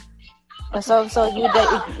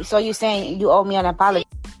 So you saying you owe me an apology?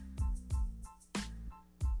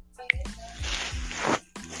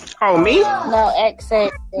 Oh, me? No, ex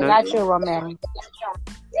said not you, Romeo.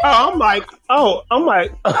 I'm like, I'm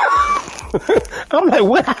like,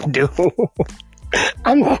 what I do?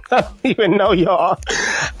 I don't even know y'all.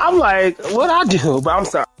 I'm like, what I do? But I'm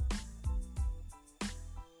sorry.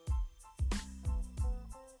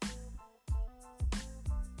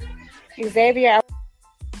 Xavier.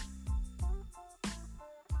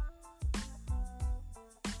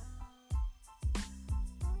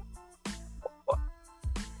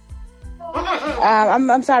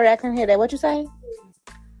 I'm sorry, I couldn't hear that. What you say?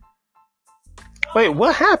 Wait,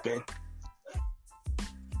 what happened?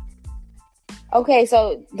 Okay,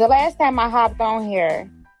 so the last time I hopped on here,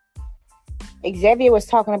 Xavier was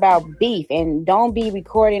talking about beef and don't be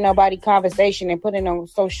recording nobody conversation and putting it on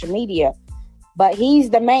social media. But he's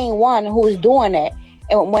the main one who's doing that.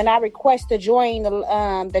 And when I request to join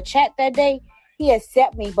the chat that day, he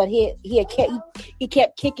accepted me, but he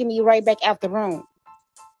kept kicking me right back out the room.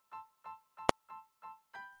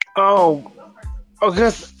 Oh,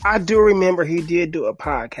 because I do remember he did do a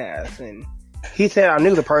podcast, and he said I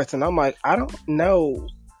knew the person. I'm like, I don't know.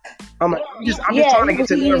 I'm just trying to get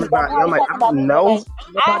to know everybody. I'm like, I don't know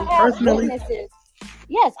nobody personally. Witnesses.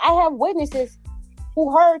 Yes, I have witnesses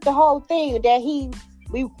who heard the whole thing that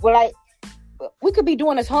we were like, we could be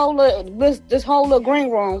doing this whole little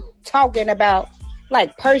green room talking about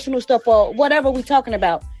like personal stuff or whatever we talking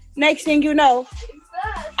about. Next thing you know,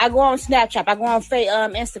 I go on Snapchat, I go on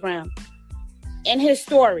Instagram. In his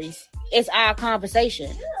stories, it's our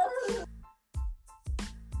conversation.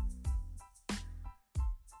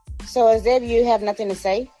 So, Xavier, you have nothing to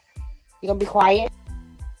say? You gonna be quiet?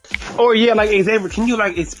 Oh yeah, like Xavier, can you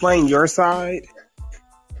like explain your side?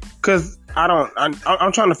 Because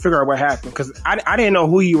I'm trying to figure out what happened. Because I didn't know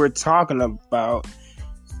who you were talking about.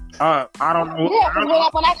 I don't know. Yeah,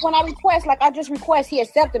 when I request, like I just request, he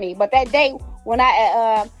accepted me. But that day when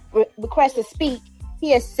I request to speak,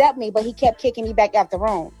 he accepted me, but he kept kicking me back out the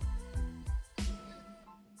room.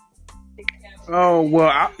 Oh,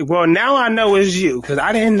 well, now I know it's you, because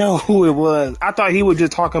I didn't know who it was. I thought he was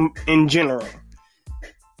just talking in general.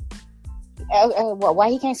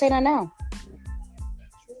 Why he can't say that now?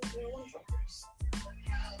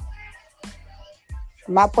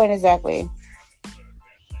 My point exactly.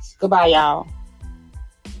 Goodbye, y'all.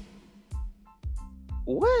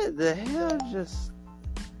 What the hell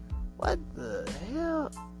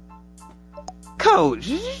Coach,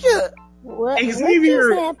 you just... What Xavier,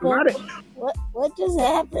 just happened? What just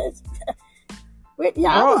happened?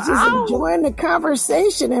 Y'all was just enjoying the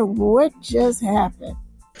conversation, and what just happened?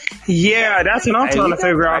 Yeah, that's what I'm trying to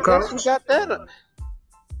figure out, Coach. We got that.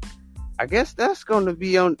 I guess that's going to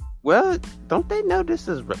be on... Well, don't they know this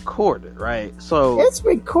is recorded, right? So it's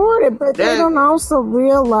recorded, but they don't also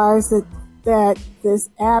realize that this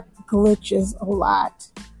app glitches a lot.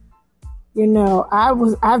 You know,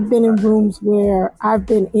 I've been in rooms where I've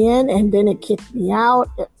been in and then it kicked me out.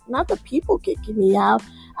 Not the people kicking me out.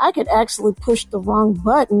 I could actually push the wrong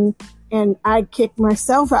button and I kick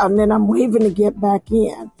myself out and then I'm waving to get back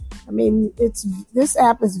in. I mean, this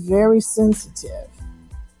app is very sensitive.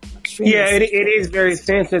 Yeah, it is very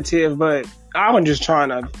sensitive, but I was just trying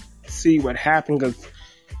to see what happened because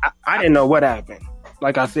I didn't know what happened.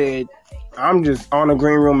 Like I said, I'm just on a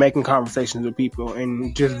green room making conversations with people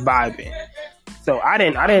and just vibing. So I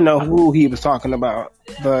didn't know who he was talking about,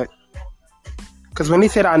 but because when he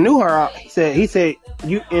said I knew her, he said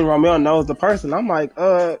you and Romeo knows the person. I'm like,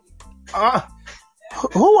 who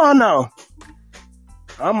I know?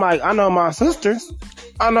 I'm like, I know my sisters.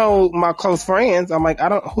 I know my close friends. I'm like,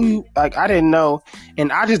 I didn't know,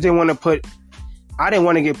 and I just didn't want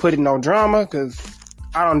to get put in no drama because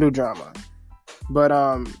I don't do drama. But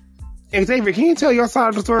Xavier, can you tell your side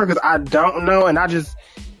of the story? Because I don't know, and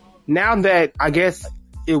now that I guess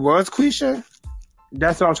it was Quisha,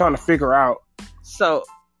 that's what I'm trying to figure out. So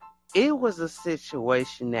it was a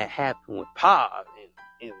situation that happened with Pav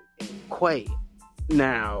and Quay.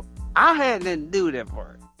 Now, I had nothing to do with that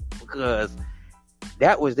part because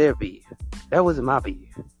that was their beef. That wasn't my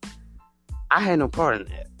beef. I had no part in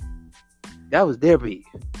that. That was their beef.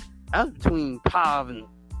 That was between Pav and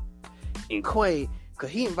Quay because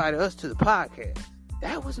he invited us to the podcast.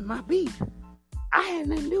 That wasn't my beef. I had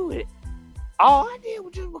nothing to do with it. All I did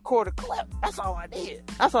was just record a clip. That's all I did.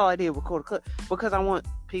 Record a clip. Because I want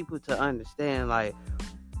people to understand, like,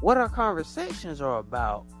 what our conversations are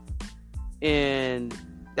about. And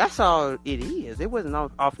that's all it is. It wasn't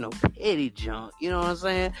off no petty junk. You know what I'm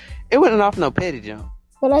saying? It wasn't off no petty junk.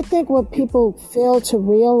 But I think what people fail to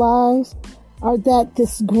realize are that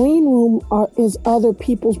this green room is other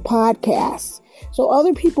people's podcasts. So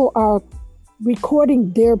other people are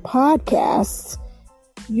recording their podcasts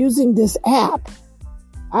using this app.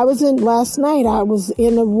 Last night I was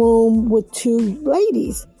in a room with two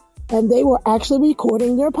ladies and they were actually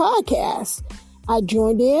recording their podcasts. I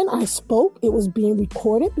joined in, I spoke, it was being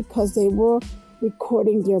recorded because they were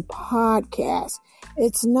recording their podcast.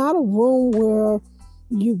 It's not a room where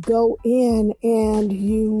you go in and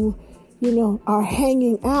you are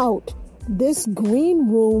hanging out. This green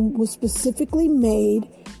room was specifically made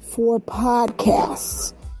for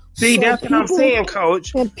podcasts. See, so that's what I'm saying,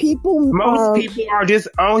 Coach. And most people are just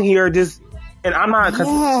on here, and I'm not.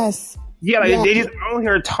 Yes. Yeah, they just on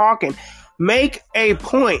here talking. Make a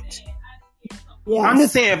point. Yes. I'm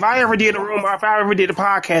just saying, if I ever did a room, or if I ever did a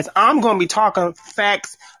podcast, I'm going to be talking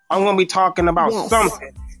facts. I'm going to be talking about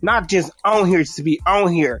something, not just on here to be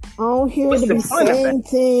on here. On here to be saying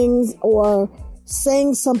things or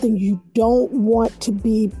saying something you don't want to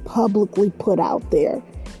be publicly put out there.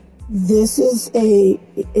 This is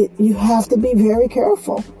you have to be very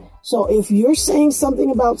careful. So if you're saying something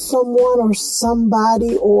about someone or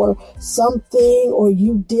somebody or something, or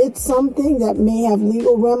you did something that may have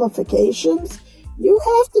legal ramifications, you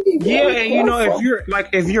have to be very careful. You know,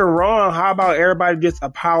 if you're wrong, how about everybody just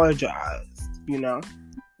apologize, you know?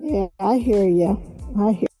 Yeah, I hear you.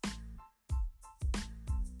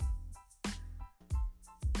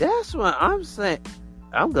 That's what I'm saying.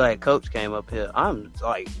 I'm glad Coach came up here. I'm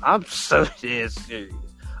so dead serious.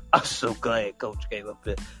 I'm so glad Coach came up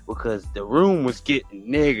here because the room was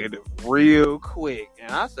getting negative real quick.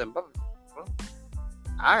 And I said,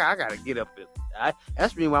 I got to get up here.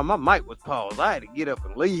 That's the reason why my mic was paused. I had to get up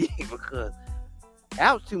and leave because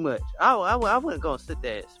that was too much. I wasn't going to sit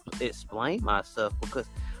there and explain myself because,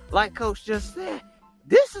 like Coach just said,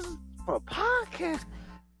 this is for a podcast.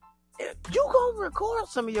 You gonna record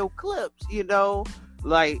some of your clips, you know,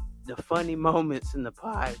 like the funny moments in the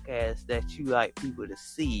podcast that you like people to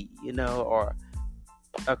see, you know, or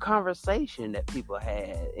a conversation that people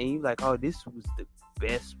had, and you like, oh, this was the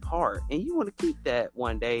best part, and you want to keep that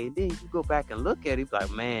one day, and then you go back and look at it, like,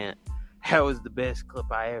 man, that was the best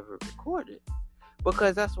clip I ever recorded,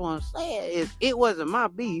 because that's what I'm saying. Is it wasn't my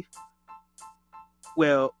beef.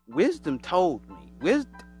 Well, Wisdom told me.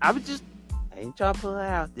 I ain't trying to put her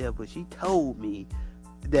out there, but she told me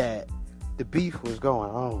that the beef was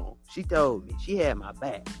going on. She told me. She had my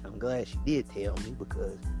back. I'm glad she did tell me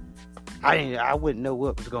because I wouldn't know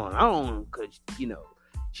what was going on because, you know,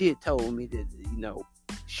 she had told me that, you know,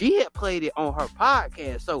 she had played it on her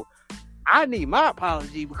podcast. So I need my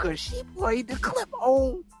apology because she played the clip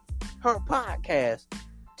on her podcast,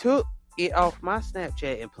 took it off my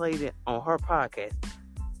Snapchat and played it on her podcast.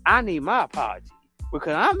 I need my apology.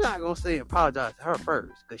 Because I'm not going to say apologize to her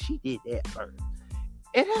first. Because she did that first.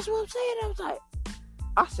 And that's what I'm saying.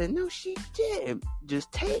 I said, no, she didn't. Just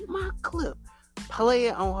take my clip. Play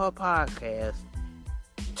it on her podcast.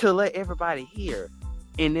 To let everybody hear.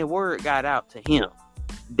 And the word got out to him.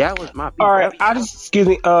 That was my people. All right. Excuse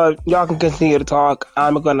me. Y'all can continue to talk.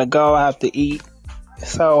 I'm going to go. I have to eat.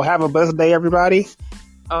 So have a blessed day, everybody.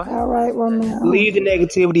 All right, Romeo. Leave the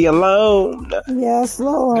negativity alone. Yes,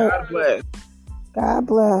 Lord. God bless. God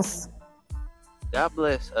bless. God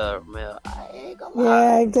bless, Mel. I ain't gonna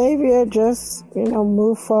lie. Yeah, Xavier, just,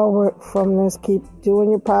 move forward from this. Keep doing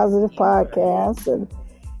your positive podcast. And,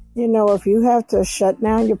 if you have to shut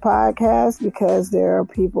down your podcast because there are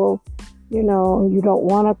people, you don't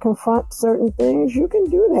want to confront certain things, you can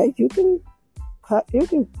do that. You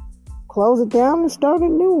can close it down and start a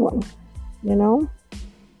new one,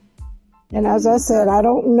 And as I said, I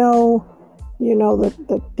don't know,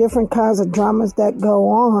 the different kinds of dramas that go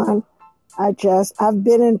on. I've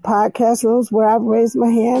been in podcast rooms where I've raised my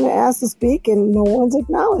hand and asked to speak and no one's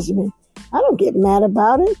acknowledged me. I don't get mad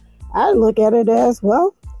about it. I look at it as,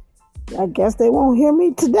 well, I guess they won't hear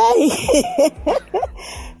me today.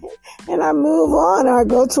 And I move on, or I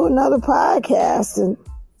go to another podcast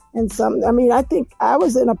I think I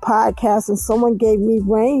was in a podcast and someone gave me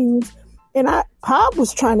reins and Pab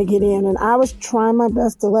was trying to get in and I was trying my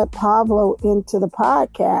best to let Pablo into the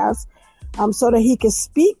podcast. So that he could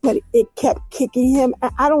speak, but it kept kicking him.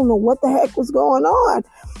 I don't know what the heck was going on.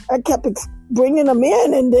 I kept bringing him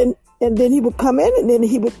in, and then he would come in, and then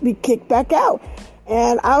he would be kicked back out.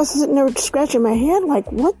 And I was sitting there scratching my head, like,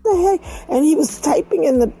 what the heck? And he was typing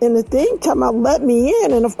in the thing, talking about let me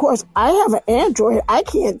in. And of course, I have an Android. I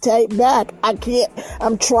can't type back. I'm trying.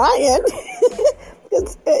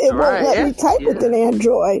 It won't let me type with an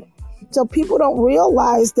Android. So people don't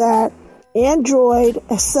realize that Android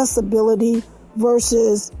accessibility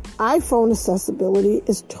versus iPhone accessibility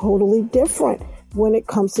is totally different when it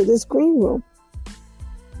comes to this green room.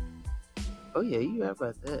 Oh yeah, you right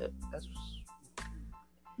about that. That's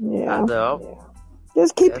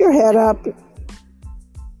Just keep your head up.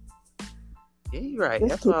 Yeah, you're right.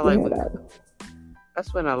 That's what I like.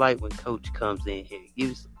 That's when I like when Coach comes in here,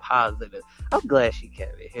 gives positive. I'm glad she came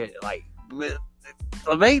in here, like.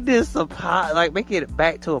 Make this make it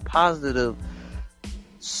back to a positive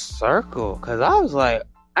circle. Cause I was like,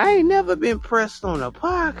 I ain't never been pressed on a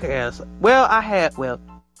podcast. Well, I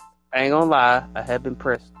ain't gonna lie, I have been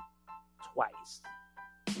pressed twice.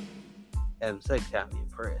 And the second time being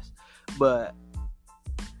pressed. But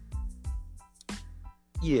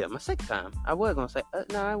yeah, my second time, I was gonna say,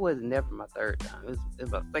 no, it was never my third time. It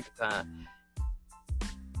was my second time.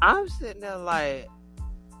 I'm sitting there like,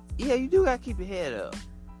 yeah, you do gotta keep your head up.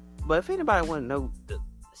 But if anybody want to know the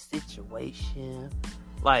situation,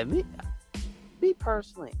 like me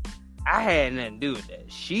personally, I had nothing to do with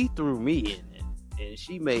that. She threw me in it, and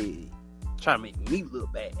she try to make me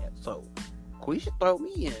look bad. So Quisha throw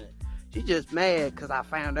me in it. She just mad because I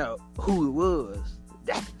found out who it was.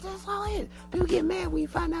 That's all it is. People get mad when you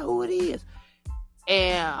find out who it is.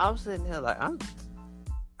 And I'm sitting here like I'm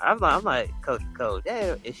like, Coach,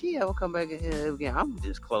 yeah, if she ever come back in here again, I'm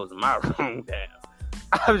just closing my room down.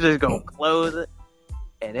 I'm just gonna close it,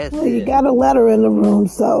 and that's it. You gotta let her in the room,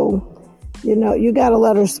 so you gotta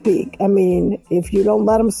let her speak. I mean, if you don't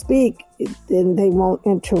let them speak, then they won't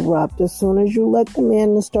interrupt. As soon as you let them in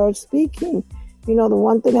and start speaking, the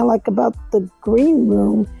one thing I like about the green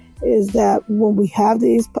room is that when we have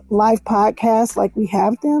these live podcasts, like we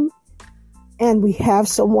have them, and we have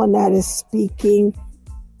someone that is speaking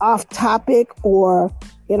off topic or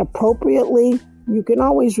inappropriately, you can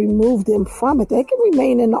always remove them from it. They can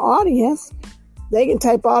remain in the audience. They can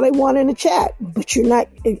type all they want in the chat, but you're not,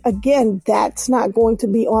 again, that's not going to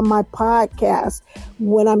be on my podcast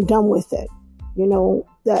when I'm done with it.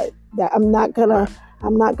 That I'm not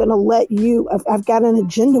gonna let you, I've got an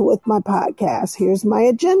agenda with my podcast. Here's my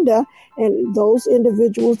agenda. And those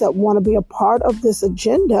individuals that want to be a part of this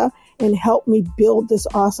agenda and help me build this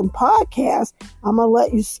awesome podcast, I'm going to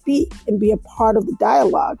let you speak and be a part of the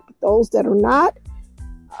dialogue. But those that are not,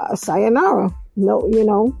 sayonara. No,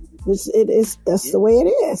 that's the way it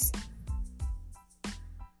is.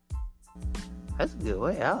 That's a good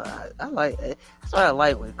way. I like it. That's what I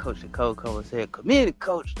like when Coach Nicole comes here. Committed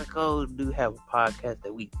Coach Nicole do have a podcast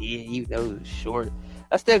that we did, even though it was short.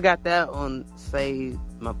 I still got that on save,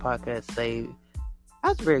 my podcast save. That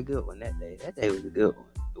was a very good one that day. That day was a good one.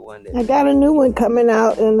 The one that I got a new one coming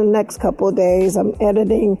out in the next couple of days. I'm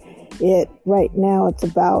editing it right now. It's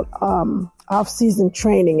about off-season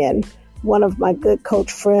training, and one of my good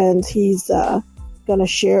coach friends, he's going to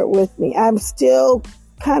share it with me. I'm still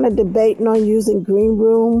kind of debating on using Green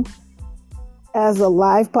Room as a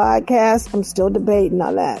live podcast. I'm still debating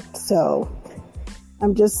on that. So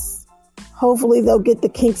I'm just, hopefully they'll get the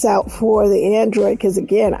kinks out for the Android, because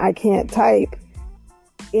again, I can't type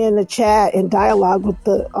in the chat and dialogue with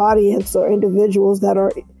the audience or individuals that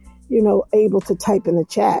are, able to type in the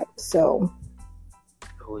chat. So.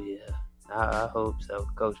 Oh yeah. I hope so,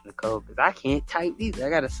 Coach Nicole, because I can't type either. I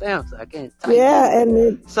got a sound, so I can't type. Yeah,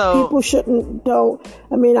 and people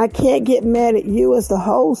I can't get mad at you as the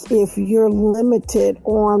host if you're limited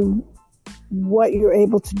on what you're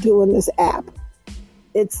able to do in this app.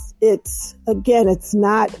 It's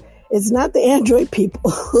not the Android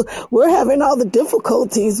people. We're having all the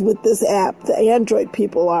difficulties with this app. The Android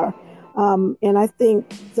people are. And I think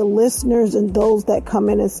the listeners and those that come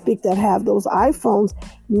in and speak that have those iPhones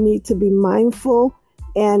need to be mindful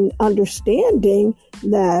and understanding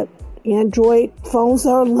that Android phones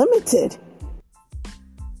are limited.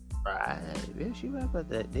 Yeah, she right about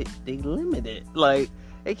that. They limit it. Like,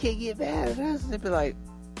 they can't get mad at us. They be like,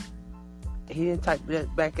 he didn't type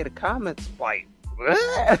that back in the comments. Like,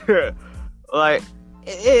 what? Like,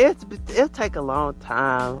 it'll take a long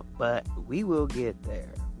time, but we will get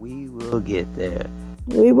there. We will get there.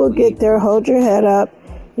 We will get there. Hold your head up.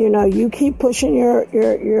 You know, you keep pushing your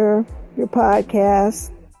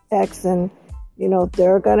podcast, X, and you know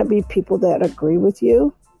there are going to be people that agree with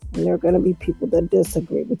you, and there are going to be people that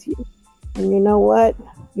disagree with you. And you know what?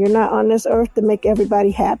 You're not on this earth to make everybody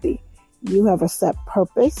happy. You have a set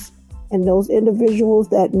purpose, and those individuals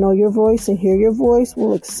that know your voice and hear your voice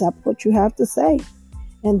will accept what you have to say.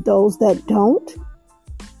 And those that don't,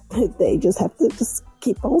 they just have to just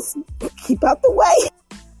keep out the way.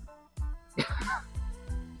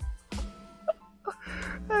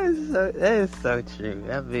 That is so true.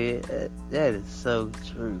 I mean, that is so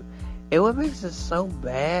true. And what makes it so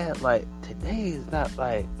bad, like, today is not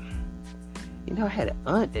like, you know, I had an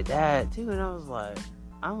aunt that died too, and I'm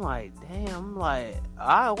like, damn, why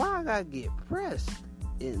I gotta get pressed?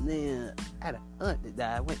 And then I had an aunt that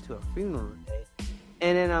died. I went to a funeral today,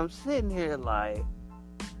 and then I'm sitting here like,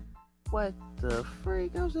 what the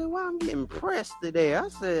freak? I said, why I'm getting pressed today? I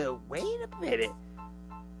said, wait a minute.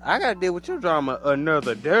 I gotta deal with your drama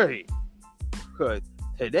another day. Because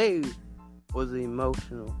today was an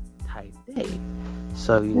emotional type day.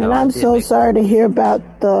 So, you know. And I'm so sorry to hear about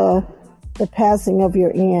the passing of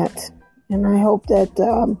your aunt. And I hope that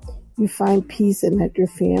you find peace and that your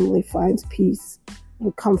family finds peace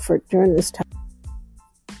and comfort during this time.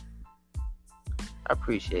 I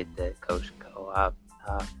appreciate that, Coach Cole.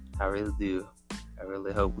 I really do. I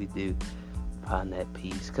really hope we do find that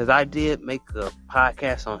peace. Because I did make a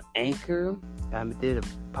podcast on Anchor. I did a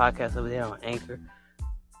podcast over there on Anchor.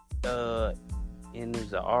 And it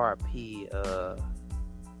was a RIP. It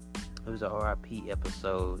was a RIP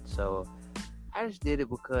episode. So I just did it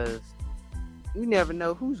because you never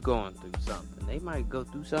know who's going through something. They might go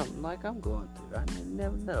through something like I'm going through. I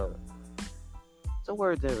never know. So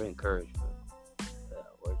words of encouragement.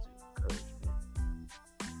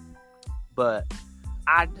 But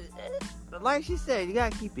like she said, you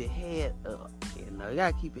gotta keep your head up. You know, you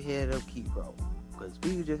gotta keep your head up, keep rolling. Because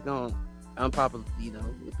people just gonna unpopular. You know,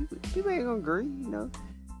 people ain't gonna agree. You know,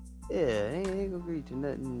 yeah, they ain't gonna agree to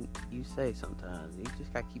nothing you say. Sometimes you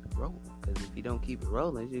just gotta keep it rolling. Because if you don't keep it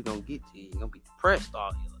rolling, it's just gonna get to you. You're gonna be depressed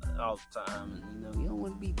all the time, and you know you don't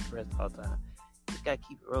want to be depressed all the time. You just gotta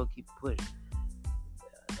keep it rolling, keep it pushing.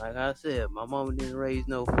 Like I said, my mama didn't raise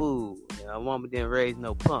no fool. And my mama didn't raise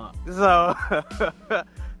no punk. So,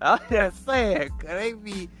 I'm just saying, cause they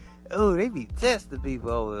be testing people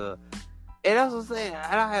over there. And that's what I'm saying.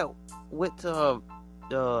 I had went to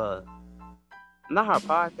her, not her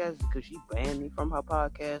podcast, because she banned me from her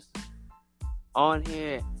podcast on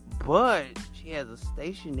here. But she has a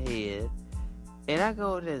station head. And I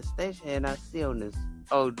go to the station head and I see on this,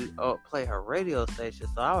 play her radio station.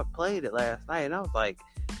 So I played it last night and I was like,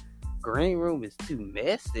 Green Room is too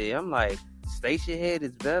messy. I'm like, Station Head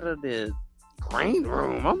is better than Green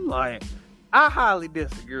Room. I'm like, I highly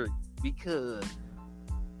disagree because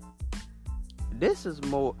this is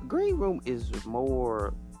more, Green Room is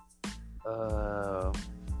more, I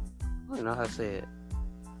don't know how to say it,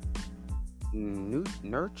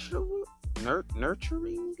 nurturing? I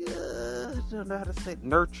don't know how to say it.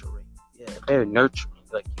 Nurturing. Yeah, very nurturing.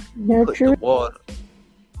 Like, you put the water.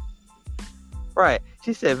 Right.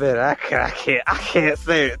 She said, man, I can't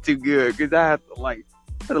say it too good because I have to like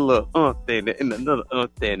put a little in it and another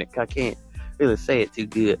in it. I can't really say it too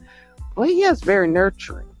good. But yeah, it's very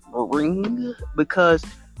nurturing because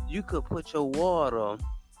you could put your water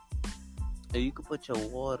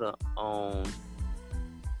on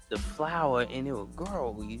the flower and it will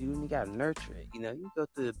grow. You gotta nurture it. You know, you go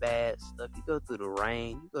through the bad stuff, you go through the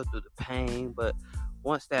rain, you go through the pain, but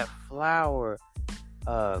once that flower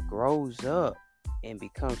grows up and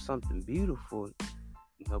becomes something beautiful,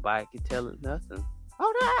 nobody can tell it nothing.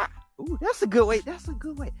 That's a good way. That's a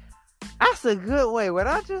good way. What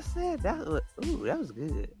I just said, that was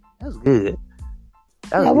good.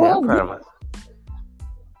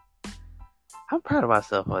 I'm proud of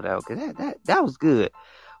myself on that because that was good.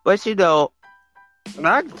 But you know,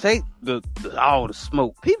 I can take all the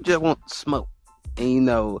smoke. People just want smoke, and you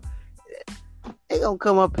know, they gonna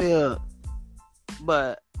come up here,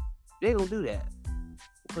 but they gonna do that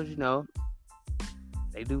because you know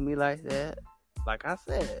they do me like that. Like I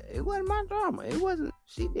said, it wasn't my drama. It wasn't.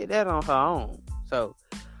 She did that on her own. So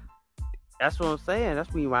that's what I'm saying.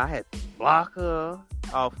 That's why I had to block her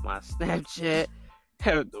off my Snapchat.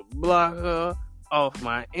 Had to block her off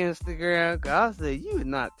my Instagram. Cause I said, you are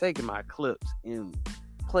not taking my clips and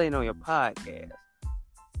playing on your podcast.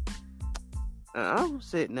 And I'm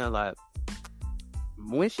sitting there like,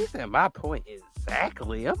 when she said my point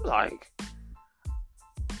exactly, I'm like,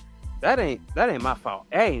 that ain't my fault.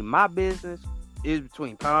 That ain't my business. It's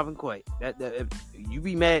between Pav and Quay. That if you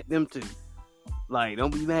be mad at them too. Like,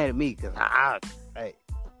 don't be mad at me, cause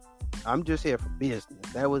I'm just here for business.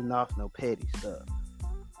 That wasn't off no petty stuff.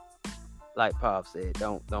 Like Pav said,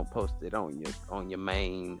 don't post it on your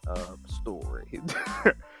main story.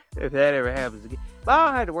 If that ever happens again. But I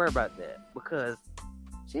don't have to worry about that because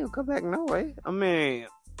she don't come back no way. I mean,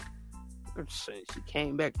 she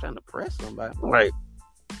came back trying to press somebody. Like,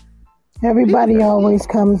 everybody always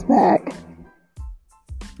comes back.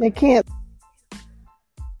 They can't.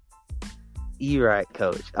 You're right,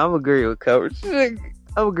 Coach. I'm agree with Coach. Yeah,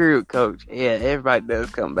 everybody does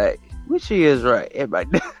come back. Which she is right.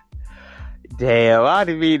 Everybody does. Damn, I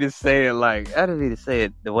didn't mean to say it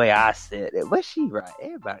the way I said it. But she right.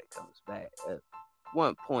 Everybody comes back at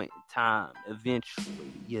one point in time. Eventually,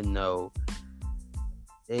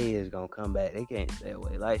 they is gonna come back. They can't stay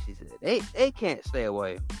away. Like she said, they can't stay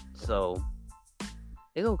away. So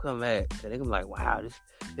they gonna come back. They gonna be like, wow,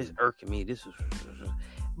 this irking me. This is.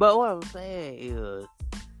 But what I'm saying is,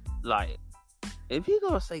 like, if you're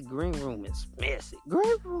gonna say green room is messy,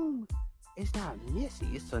 green room. It's not messy.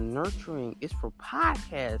 It's a nurturing. It's for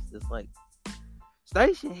podcasts. It's like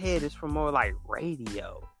Station Head is for more like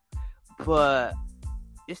radio, but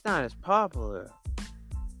it's not as popular.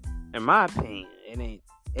 In my opinion, it ain't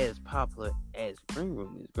as popular as Green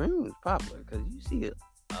Room is. Green Room is popular because you see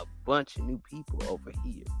a bunch of new people over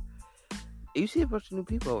here. You see a bunch of new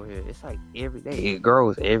people over here. It's like every day. It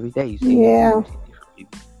grows every day. You see different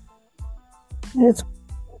people. It's.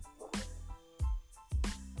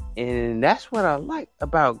 And that's what I like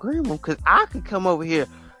about Green Room, because I could come over here,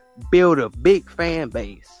 build a big fan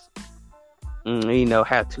base,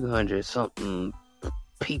 have 200 something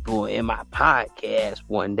people in my podcast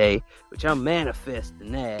one day, which I'm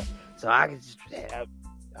manifesting that. So I can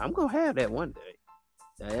I'm going to have that one day.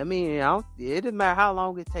 I mean, it doesn't matter how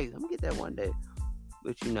long it takes. I'm going to get that one day.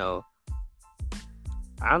 But,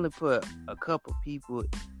 I only put a couple people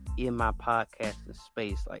in my podcasting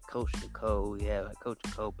space, like Coach Nicole, like Coach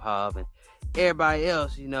Nicole Pav, and everybody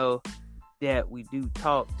else, that we do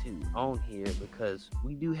talk to on here, because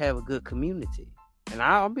we do have a good community. And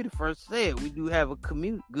I'll be the first to say it. We do have a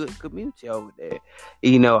good community over there.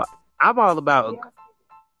 I'm all about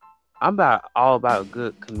a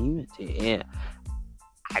good community, and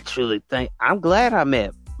I truly think I'm glad I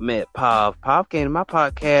met Pav. Pav came to my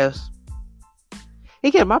podcast.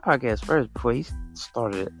 He came to my podcast first before he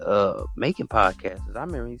started making podcasts. I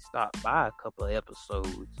remember he stopped by a couple of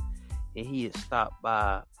episodes, and he had stopped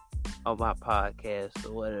by on my podcast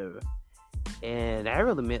or whatever, and that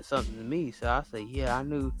really meant something to me. So I say, yeah, I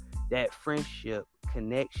knew that friendship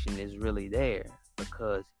connection is really there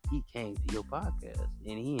because he came to your podcast,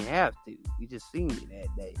 and he didn't have to. He just seen me that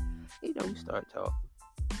day. We started talking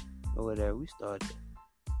or whatever. We started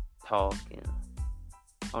talking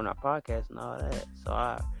on our podcast and all that. So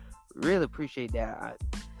I really appreciate that. I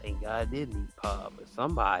thank God I did meet Pav, but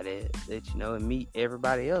somebody that and meet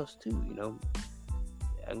everybody else too.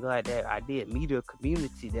 I'm glad that I did meet a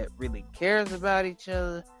community that really cares about each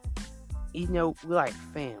other. We like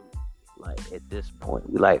family. Like, at this point,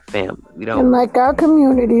 we like family. We don't. And like our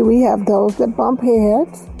community, we have those that bump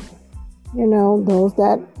heads. Those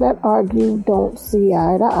that argue, don't see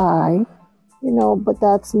eye to eye. But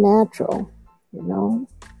that's natural.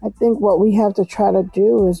 I think what we have to try to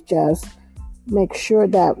do is just make sure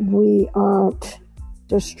that we aren't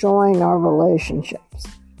destroying our relationships.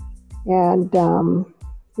 And,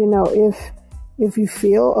 if you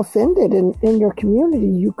feel offended in your community,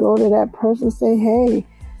 you go to that person and say, hey,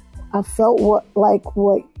 I felt what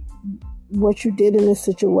you did in this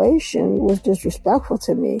situation was disrespectful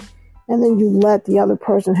to me. And then you let the other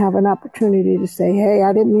person have an opportunity to say, hey,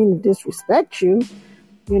 I didn't mean to disrespect you.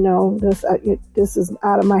 This is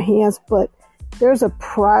out of my hands, but there's a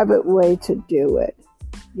private way to do it.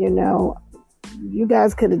 You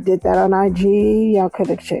guys could have did that on IG. Y'all could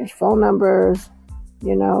have exchanged phone numbers,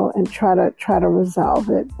 and try to resolve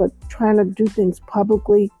it. But trying to do things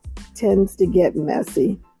publicly tends to get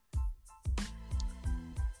messy.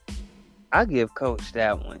 I give Coach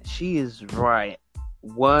that one. She is right.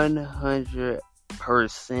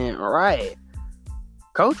 100% right.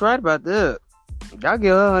 Coach right about that. I'll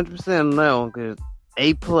give her 100% on that one, because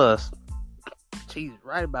A+. She's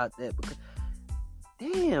right about that. Because,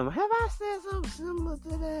 damn, have I said something similar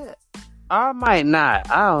to that? I might not.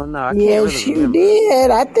 I don't know. I can't yes, really remember. You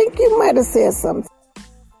did. I think you might have said something.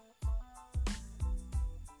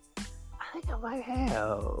 I think I like,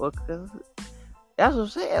 hell, because that's what I'm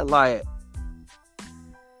saying. Like,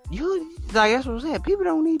 that's what I'm saying. People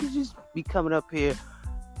don't need to just be coming up here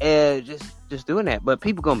and just doing that. But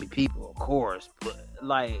people gonna be people, of course. But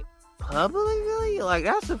like publicly, like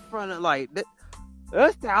that's in front of like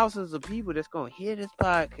there's thousands of people that's gonna hear this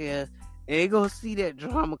podcast and they gonna see that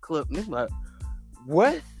drama clip and they're like,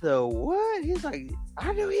 what the what? He's like,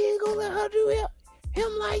 I know he ain't gonna let her do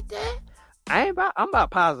him like that. I'm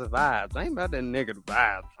about positive vibes. I ain't about that negative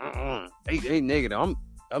vibes. Ain't negative.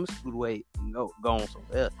 I'm screwed away and going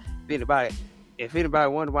somewhere else. If anybody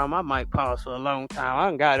wonder why my mic paused for a long time, I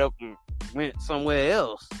done got up and went somewhere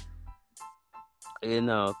else. You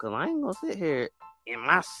know, cause I ain't gonna sit here in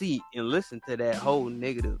my seat and listen to that whole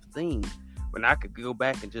negative thing when I could go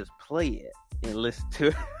back and just play it and listen to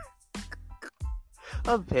it.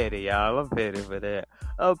 I'm petty, y'all. I'm petty for that.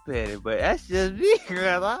 I'm petty, but that's just me,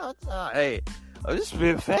 girl. I'm just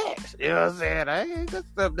spitting facts. You know what I'm saying? I ain't got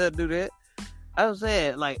stuff to do that. I was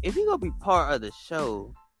saying, like, if you gonna be part of the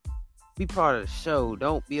show, be part of the show.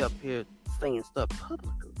 Don't be up here saying stuff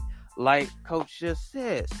publicly. Like Coach just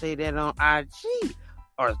said, say that on IG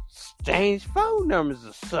or exchange phone numbers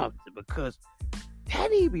or something, because that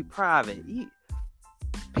need to be private.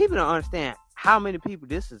 People don't understand how many people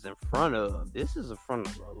this is in front of. This is in front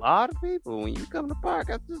of a lot of people. When you come to the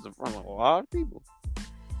podcast, this is in front of a lot of people.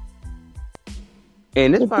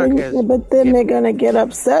 And this podcast... But then they're going to get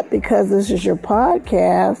upset because this is your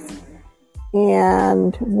podcast.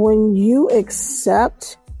 And when you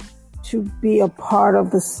accept to be a part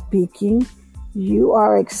of the speaking, you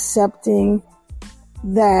are accepting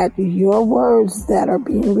that your words that are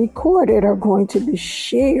being recorded are going to be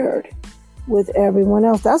shared with everyone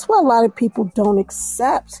else. That's why a lot of people don't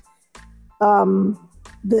accept to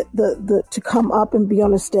come up and be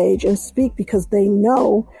on a stage and speak, because they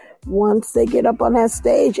know once they get up on that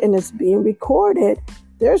stage and it's being recorded,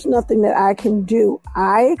 there's nothing that I can do.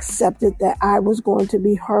 I accepted that I was going to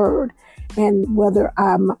be heard. And whether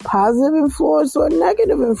I'm a positive influence or a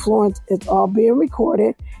negative influence, it's all being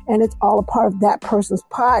recorded and it's all a part of that person's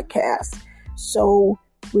podcast. So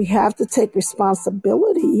we have to take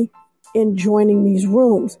responsibility in joining these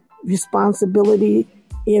rooms, responsibility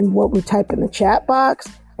in what we type in the chat box,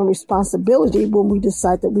 and responsibility when we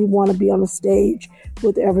decide that we want to be on the stage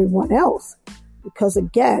with everyone else. Because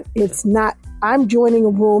again, it's not, I'm joining a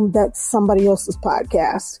room that's somebody else's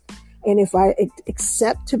podcast. And if I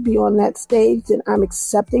accept to be on that stage, then I'm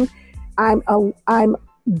accepting, I'm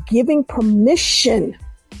giving permission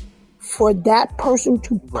for that person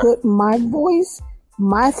to put my voice,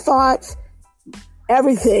 my thoughts,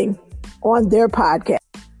 everything on their podcast.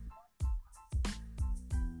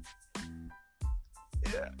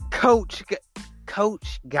 Coach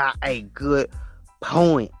got a good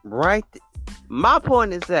point, right? My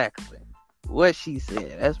point exactly. What she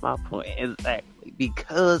said. That's my point exactly.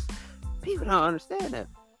 Because people don't understand that.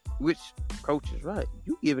 Which Coach is right.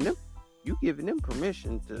 You giving them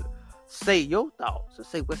permission to say your thoughts and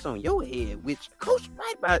say what's on your head. Which Coach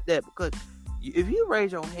right about that, because if you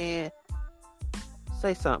raise your hand,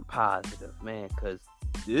 say something positive, man. Because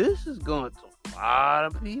this is going to a lot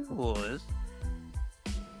of people.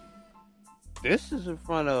 This is in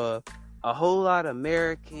front of a whole lot of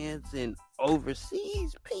Americans and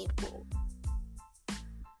overseas people.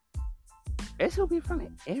 It's going to be in front of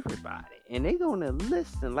everybody. And they're going to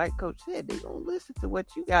listen. Like Coach said, they're going to listen to what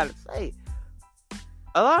you got to say.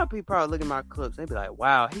 A lot of people probably look at my clips and they be like,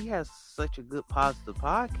 wow, he has such a good positive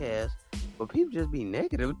podcast. But people just be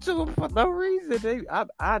negative to him for no reason.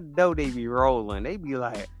 I know they be rolling. They be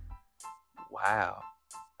like, wow.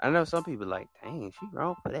 I know some people like, dang, she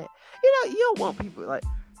wrong for that. You know, you don't want people like,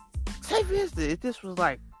 say for instance, if this was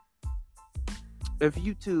like, if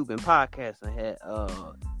YouTube and podcasting had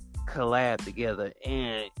collab together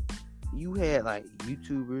and you had like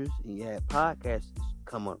YouTubers and you had podcasters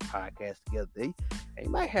come on a podcast together, they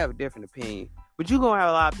might have a different opinion. But you're going to have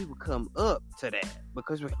a lot of people come up to that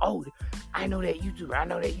because, oh, I know that YouTuber, I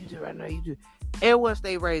know that YouTuber, I know that YouTuber. And once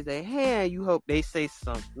they raise their hand, you hope they say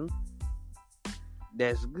something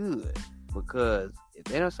that's good. Because if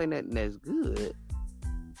they don't say nothing that's good,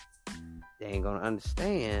 they ain't going to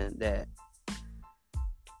understand that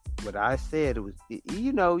what I said was,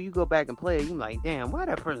 you know, you go back and play it, you're like, damn, why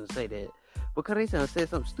that person say that? Because they said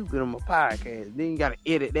something stupid on my podcast. Then you got to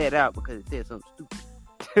edit that out because it said something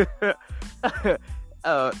stupid.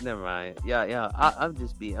 Oh, never mind. Yeah. I'm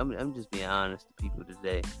just being honest to people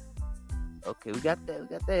today. Okay, we got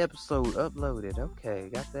that episode uploaded. Okay,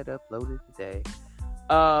 got that uploaded today.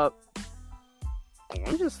 I'm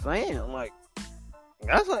just saying, like,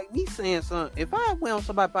 that's like me saying something. If I went on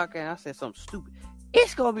somebody's podcast and I said something stupid,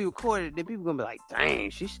 it's gonna be recorded. Then people gonna be like, dang,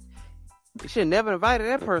 she should never invited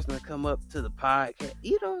that person to come up to the podcast.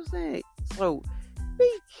 You know what I'm saying? So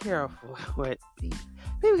be careful what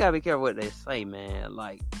people gotta be careful what they say, man.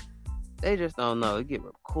 Like, they just don't know. It get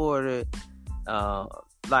recorded.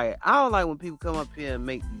 Like, I don't like when people come up here and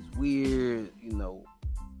make these weird,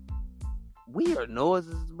 weird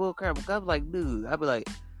noises and bullcrap. Because I'm like, dude, I'd be like,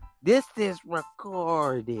 this is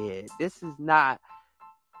recorded. This is not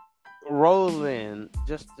rolling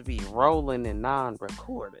just to be rolling and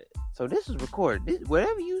non-recorded. So this is recorded.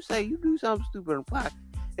 Whatever you say, you do something stupid in the podcast,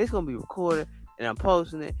 it's gonna be recorded, and I'm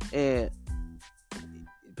posting it, and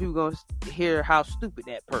people gonna hear how stupid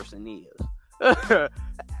that person is.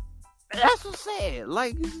 That's what's said.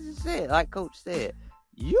 Like you just said, like Coach said,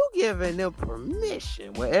 you giving them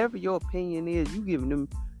permission. Whatever your opinion is, you giving them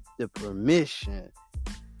the permission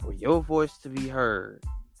for your voice to be heard.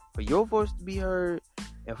 For your voice to be heard,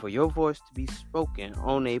 and for your voice to be spoken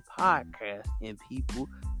on a podcast, and people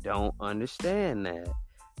don't understand that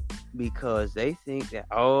because they think that,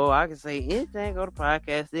 I can say anything on the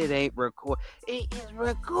podcast, it ain't recorded. It is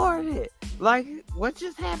recorded. Like what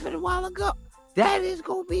just happened a while ago, that is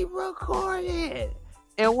gonna be recorded.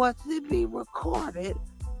 And once it be recorded,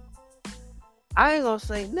 I ain't gonna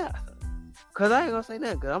say nothing. Cause I'm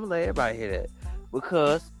gonna let everybody hear that.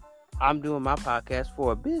 Because I'm doing my podcast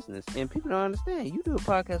for a business, and people don't understand. You do a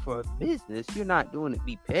podcast for a business, you're not doing it to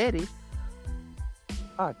be petty.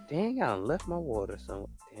 Oh dang, I left my water somewhere.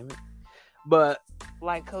 Damn it. But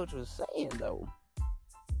like Coach was saying though,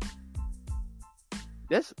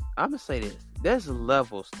 I'm gonna say this. There's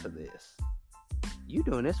levels to this. You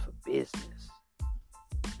doing this for business.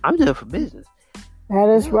 I'm doing it for business. That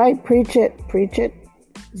is right. Preach it.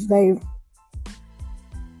 They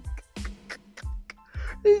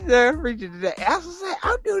He's there preaching today. I was saying,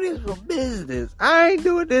 I'm doing this for business. I ain't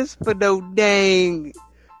doing this for no dang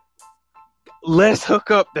let's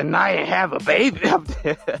hook up tonight and have a baby.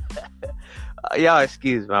 Y'all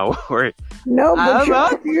excuse my word. No,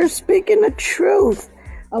 but you're speaking the truth.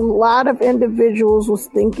 A lot of individuals was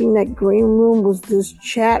thinking that Green Room was this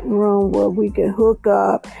chat room where we could hook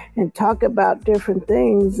up and talk about different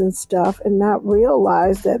things and stuff, and not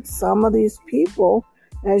realize that some of these people,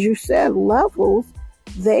 as you said, levels,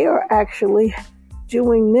 they are actually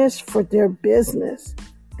doing this for their business.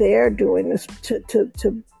 They're doing this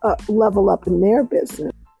to level up in their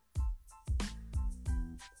business.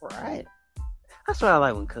 Right. That's what I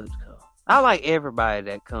like when Coach comes. I like everybody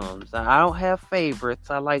that comes. I don't have favorites.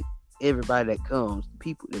 I like everybody that comes. The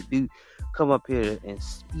people that do come up here and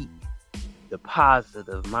speak the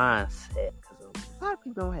positive mindset. Because a lot of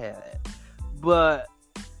people don't have that. But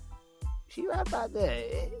she right about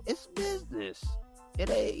that. It's business. It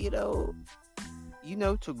ain't,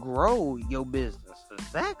 to grow your business.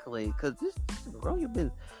 Exactly. Because this is to grow your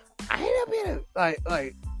business. I ain't up here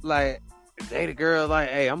like date a girl like,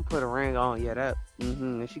 hey, I'm put a ring on. Yeah, that.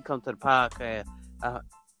 And she come to the podcast.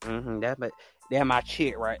 That my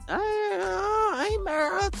chick, right? I ain't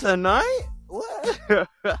married her tonight. What?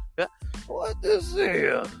 What this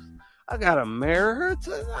is? I gotta marry her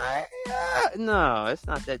tonight? No, it's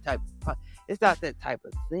not that type. It's not that type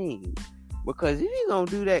of thing. Because if you gonna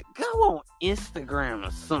do that, go on Instagram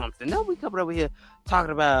or something. Now we coming over here talking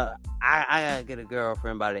about I gotta get a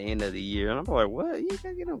girlfriend by the end of the year. And I'm like, what? You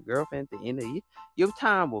gotta get a girlfriend at the end of the year? Your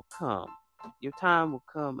time will come. Your time will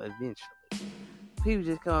come eventually. People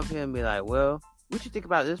just come up here and be like, well, what you think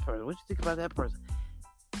about this person? What you think about that person?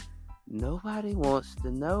 Nobody wants to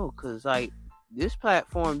know. Because, like, this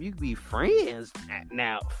platform, you can be friends.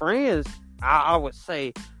 Now, friends, I would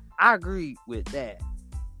say, I agree with that.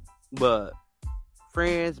 But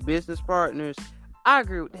friends, business partners, I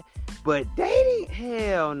agree with that. But dating,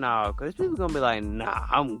 hell no. Because people going to be like, nah,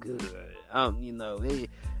 I'm good.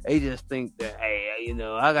 They just think that, hey,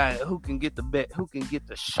 I got who can get the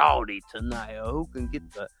shawty tonight, or who can get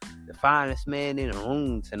the finest man in the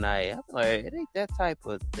room tonight. I'm like, it ain't that type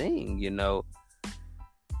of thing,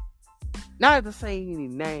 Not to say any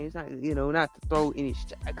names, not to throw any.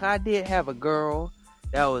 Cause I did have a girl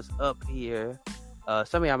that was up here.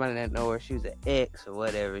 Some of y'all might not know her. She was an ex or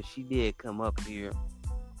whatever. She did come up here,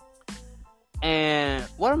 and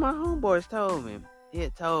one of my homeboys told me. He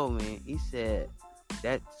said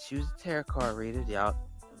that she was a tarot card reader. Y'all,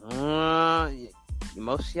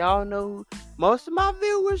 most of y'all know. Most of my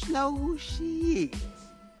viewers know who she is,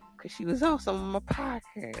 cause she was on some of my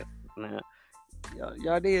podcasts. Now,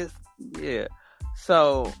 y'all did, yeah.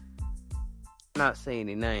 So, not saying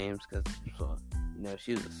any names, cause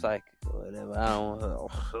she was a psychic or whatever. I don't want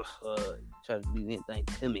her try to do anything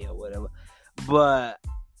to me or whatever. But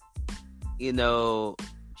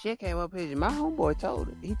She came up here. My homeboy told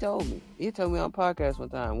her. He told me. He told me on a podcast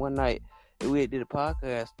one night that we did a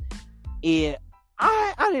podcast. And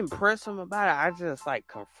I didn't press him about it. I just like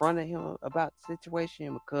confronted him about the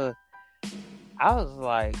situation because I was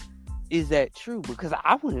like, is that true? Because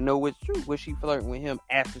I want to know what's true. Was she flirting with him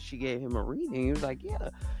after she gave him a reading? He was like, yeah,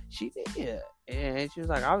 she did. And she was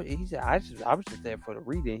like, he said, I was just there for the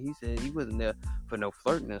reading. He said he wasn't there for no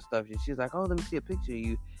flirting and stuff. And she was like, oh, let me see a picture of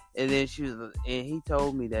you. And then he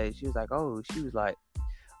told me that she was like, oh,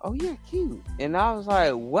 oh, you're cute. And I was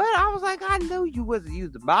like, what? I was like, I know you wasn't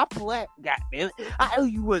using my goddamn it. I know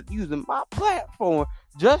you wasn't using my platform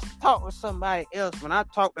just to talk with somebody else when I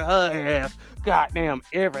talk to her ass goddamn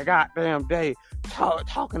every goddamn day,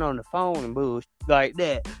 talking on the phone and bullshit like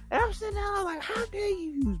that. And I'm sitting there like, how dare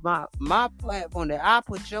you use my platform that I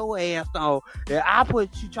put your ass on, that I try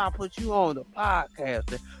to put you on the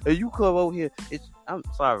podcast, and you come over here. I'm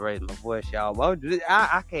sorry to raise my voice, y'all, but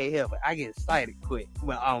I can't help it. I get excited quick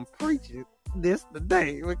when I'm preaching this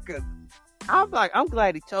today because I'm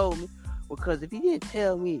glad he told me, because if he didn't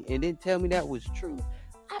tell me and didn't tell me that was true,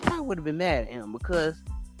 I probably would have been mad at him because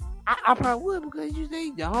I probably would, because you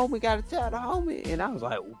think the homie got to tell the homie, and I was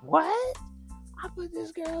like, what? I put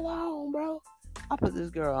this girl on, bro. I put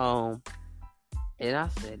this girl on, and I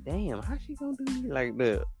said, damn, how she gonna do me like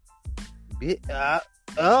that?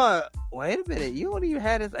 Wait a minute, you don't even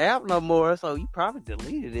have this app no more, so you probably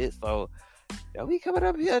deleted it, so don't be coming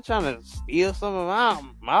up here trying to steal some of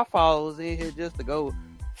my followers in here just to go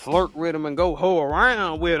flirt with them and go hoe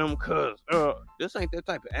around with them, cause this ain't that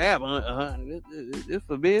type of app. This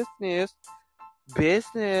for business,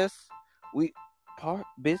 business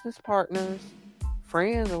partners,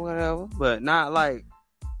 friends or whatever, but not like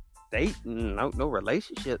dating, no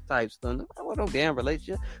relationship type stuff. No damn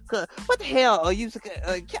relationship. Cause what the hell are you?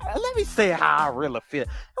 Let me say how I really feel.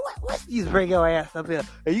 What's you bring your ass up here?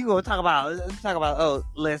 And you gonna talk about oh,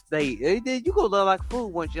 let's date? And then you gonna look like a fool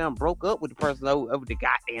once you done broke up with the person over the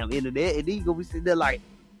goddamn internet, and then you gonna be sitting there like,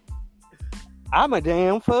 I'm a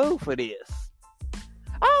damn fool for this.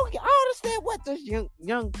 I don't understand what this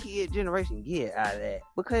young kid generation get out of that,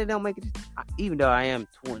 because it don't make it. Even though I am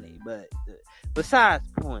 20, but besides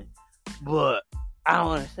the point. But I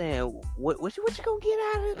don't understand what you gonna get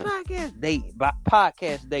out of this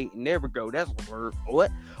podcast dating. There we go. That's the word for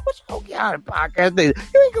it. What you gonna get out of podcast dating?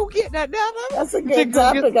 You ain't gonna get that down. That's a good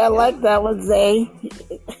topic. I like that one, Zay.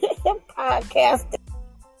 Podcast.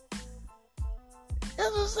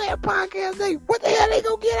 That's what I'm saying. Podcast dating. What the hell they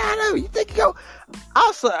gonna get out of it? You think you go?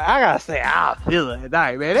 Also, I gotta say, I feel it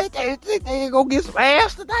tonight, man. They think they ain't gonna get some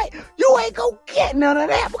ass tonight. You ain't gonna get none of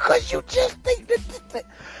that because you just think that.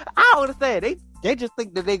 I don't understand. They just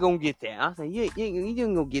think that they gonna get that. I'm saying, you ain't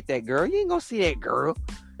gonna get that girl. You ain't gonna see that girl.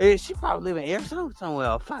 She probably live in Arizona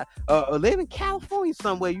somewhere, or live in California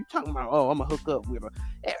somewhere. You talking about, oh, I'm gonna hook up with her.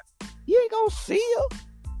 You ain't gonna see her.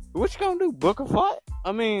 What you gonna do? Book a flight?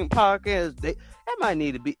 I mean, podcast date. We might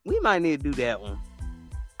need to do that one.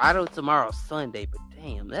 I know tomorrow's Sunday, but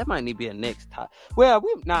damn, that might need to be a next time. Well,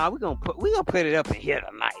 we gonna put it up in here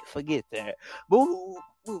tonight. Forget that. But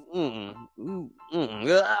I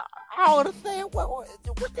don't understand what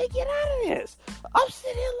they get out of this. I'm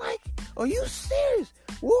sitting here like, are you serious?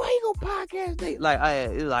 Why you gonna podcast date? Like,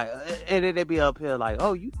 and then they be up here like,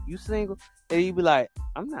 oh, you single? And you be like,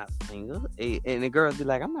 I'm not single. And the girls be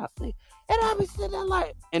like, I'm not single. And I be sitting there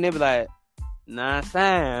like, and they be like, nah, I'm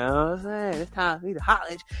saying, it's time for me to holler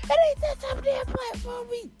at you. It ain't that type of damn platform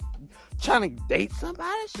me trying to date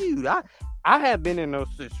somebody. Shoot, I have been in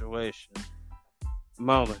those situations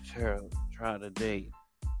momentarily trying to date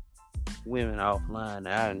women offline.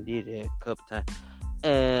 I done did that a couple times.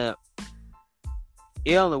 And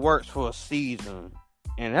it only works for a season.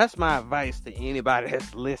 And that's my advice to anybody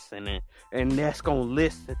that's listening and that's gonna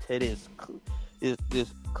listen to this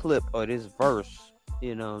clip or this verse.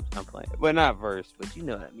 You know, I'm playing, well, not verse, but you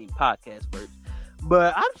know what I mean, podcast verse.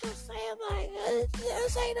 But I'm just saying, like,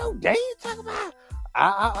 this ain't no day you talk about.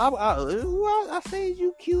 I say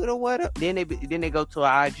you cute or whatever. Then they go to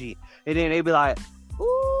an IG, and then they be like, "Ooh,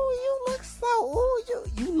 you look so. Ooh,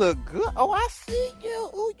 you look good. Oh, I see you.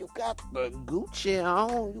 Ooh, you got the Gucci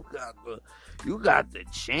on. You got the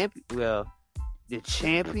champion. Well, the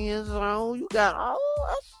champions on. You got. Oh,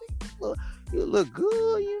 I see. You look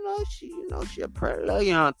good, she a pretty little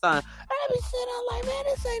young thing. And I be sitting there like, man,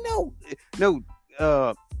 this ain't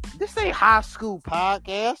this ain't high school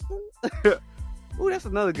podcasting. Ooh, that's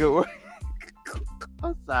another good word.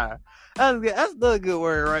 I'm sorry. That's another good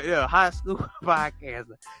word right there. High school podcasting.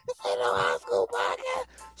 This ain't no high school podcast.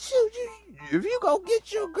 Shoot, if you go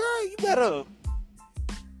get your girl, you better.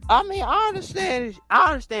 I mean, I understand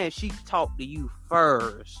she talked to you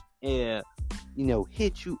first and, you know,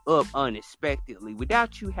 hit you up unexpectedly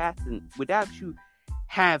without you having to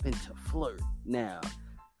flirt. Now,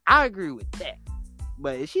 I agree with that.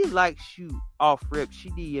 But if she likes you off rip, she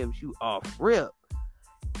DMs you off rip,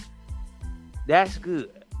 that's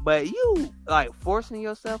good. But you like forcing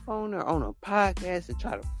yourself on her on a podcast and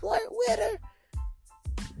try to flirt with her,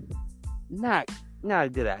 not a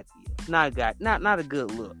good idea. Not a good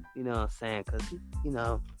look. You know what I'm saying? Because, you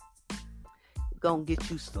know, you're gonna get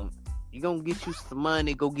you some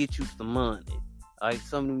money. Go get you some money. Like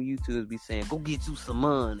some of them YouTubers be saying, go get you some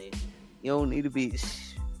money. You don't need to be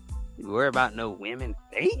worry about no women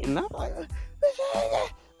dating. I'm like, I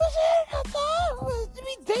ain't got time to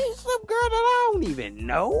be dating some girl that I don't even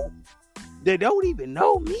know. They don't even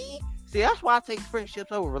know me. See, that's why I take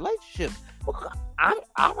friendships over relationships. Because I'm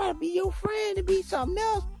gonna be your friend to be something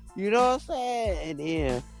else. You know what I'm saying? And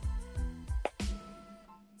then,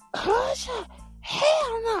 hush,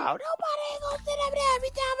 hell no. Nobody ain't gonna sit up there and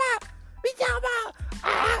be talking about,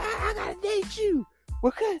 I gotta date you.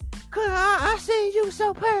 Well, cause I seen you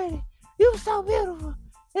so pretty. You so beautiful.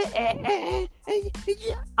 And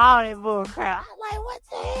all that bull crap. I'm like, what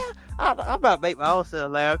the hell? I'm about to make my own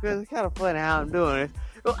self laugh because it's kind of funny how I'm doing this.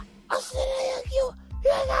 I'm sitting there, you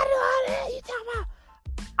ain't gotta do all that. You talking about,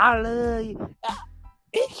 I love you.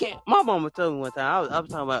 It can't. My mama told me one time. I was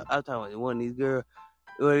talking about one of these girls,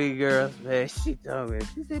 man. She told me.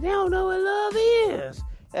 She said they don't know what love is,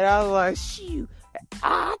 and I was like, shoot.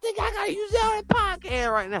 I think I gotta use that on the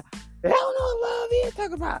podcast right now. They don't know what love is.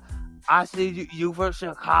 Talk about. I see you from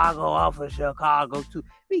Chicago. I'm from Chicago too.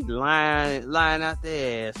 Be lying out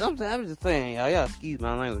there. Sometimes I'm just saying, y'all excuse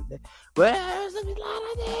my language, but some be lying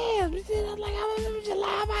out there. I'm just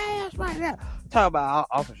lying my ass right now. Talk about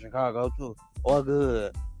I'm from Chicago too. Or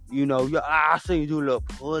good, you know. I seen you look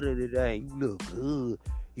pretty today. You look good.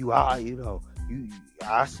 You are, you know.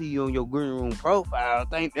 I see you on your green room profile. I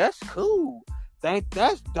think that's cool. Think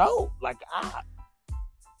that's dope. Like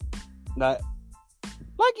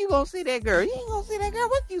you gonna see that girl? You ain't gonna see that girl.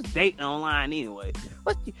 What you dating online anyway?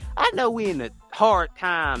 I know we in the hard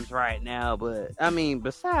times right now, but I mean,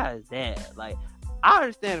 besides that, like, I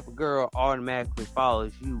understand if a girl automatically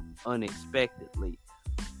follows you unexpectedly,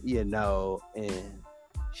 you know, and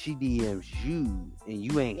she DMs you, and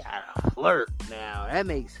you ain't gotta flirt. Now that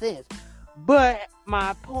makes sense. But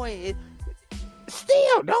my point is,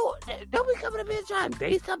 still, don't be coming to me trying to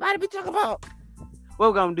date somebody. Be talking about what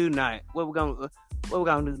we're gonna do tonight. What we're gonna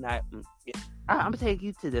do tonight? I'm gonna take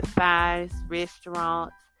you to the finest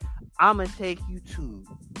restaurants. I'm gonna take you to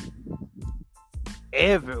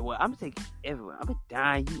everywhere. I'm gonna take you everywhere. I'm gonna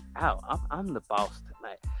dine you out. I'm the boss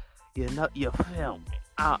tonight. You know, you feel me?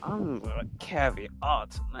 I'm gonna caviar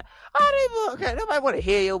tonight. Nobody want to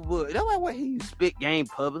hear your book. Nobody want to hear you spit game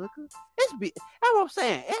publicly. That's what I'm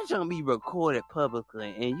saying. It's gonna be recorded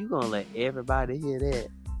publicly, and you gonna let everybody hear that.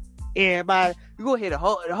 Everybody, you gonna hear the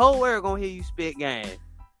whole world gonna hear you spit game.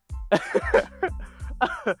 What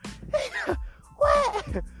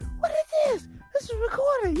is this? This is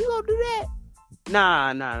recorded. You gonna do that?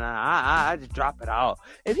 Nah. I just drop it off.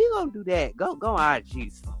 If you gonna do that, go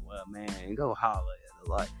IG somewhere, man. Go holler at it,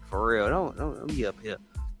 like, for real. Don't be up here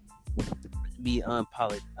be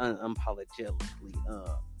unapologetically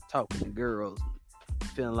talking to girls and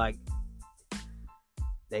feeling like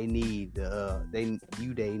they need they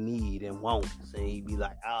need and wants, and you be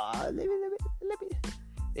like, let me.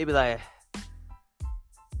 They be like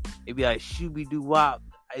shooby doo wop.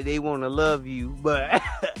 They want to love you, but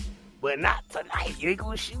not tonight. You ain't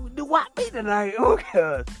gonna shooby doo wop me tonight,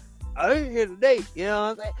 because I ain't here today. You know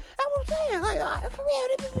what I'm saying? That's what I'm saying. Like, for real,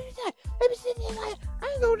 they be sitting there like, I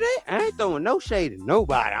ain't gonna date. I ain't throwing no shade at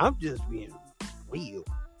nobody. I'm just being real,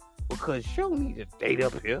 because you don't need to date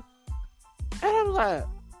up here. And I'm like,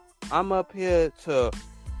 I'm up here to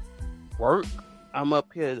work. I'm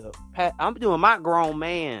up here to I'm doing my grown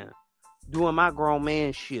man. Doing my grown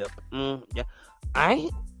manship. Yeah. I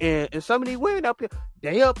ain't, and some of these women up here,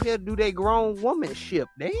 they up here do their grown womanship.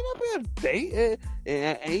 They ain't up here dating.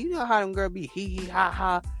 And you know how them girls be hee ha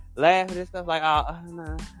ha laughing and stuff like,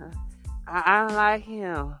 no, I don't like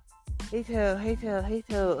him. He tell,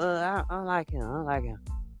 I don't like him.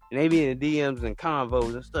 And they be in the DMs and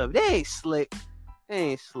convos and stuff. They ain't slick.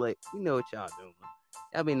 You know what y'all doing.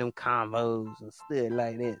 Y'all be in them convos and stuff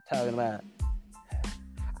like that, talking about,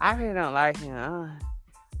 I really don't like him.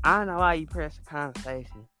 I don't know why you press the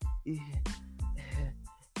conversation.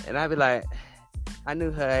 And I be like, I knew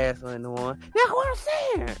her ass wasn't the one. That's what I'm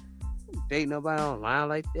saying. Don't date nobody online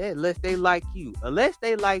like that unless they like you.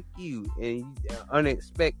 And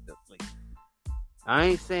unexpectedly. I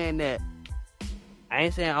ain't saying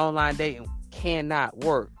online dating cannot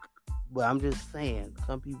work, but I'm just saying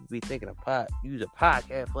some people be thinking use a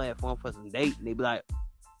podcast platform for some dating. They be like,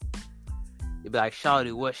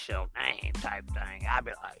 "Shawty, what's your name?" type thing. I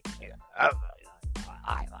be like,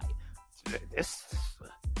 I like this.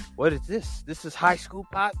 What is this? This is high school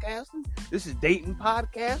podcasting. This is dating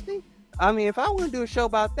podcasting. I mean, if I want to do a show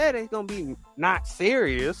about that, it's gonna be not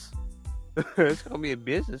serious. It's gonna be a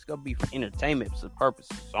business. It's gonna be for entertainment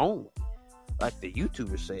purposes only, like the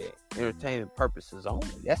YouTuber said, entertainment purposes only.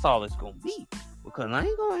 That's all it's gonna be. Because I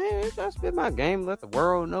ain't gonna try to spit my game, let the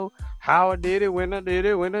world know how I did it, when I did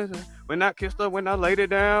it, when I kissed her, when I laid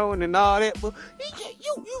it down, and all that. But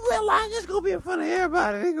you realize it's gonna be in front of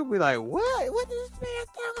everybody. They gonna be like, what? What is this man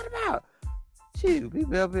talking about? Shoot,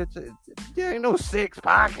 people up here, there ain't no sex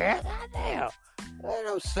podcast. Goddamn, there ain't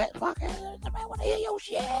no sex podcast. Somebody wanna hear your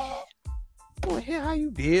shit. I wanna hear how you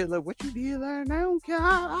did, like what you did last night. I don't care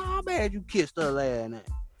how bad you kissed her last night.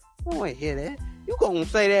 I wanna hear that. You gonna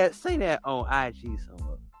say that on IG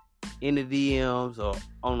somewhere, in the DMs or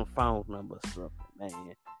on the phone number or something,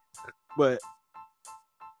 man. But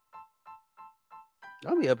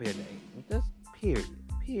I'll be up here dating. Just period.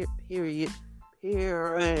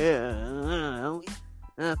 Yeah,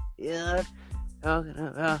 talking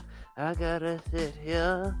about I gotta sit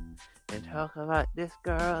here and talk about this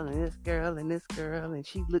girl and this girl and this girl, and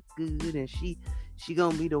she look good and she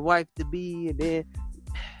gonna be the wife to be, and then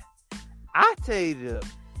I'll tell you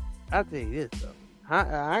this though.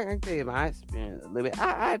 I can tell you my experience a little bit.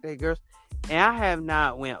 I date girls, and I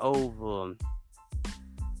haven't went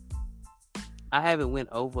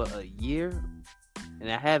over a year,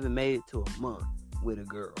 and I haven't made it to a month with a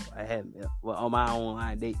girl. I haven't, on my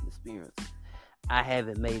online dating experience, I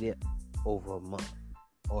haven't made it over a month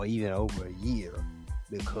or even over a year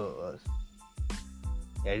because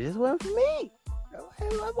it just wasn't for me.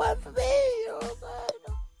 It wasn't for me. You know what I'm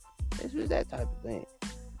saying? It's just that type of thing.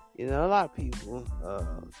 You know, a lot of people,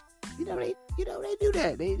 they do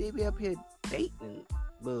that. They be up here dating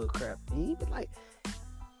bull crap. And you be like,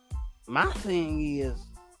 my thing is,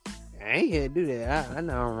 I ain't here to do that. I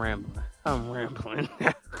know I'm rambling.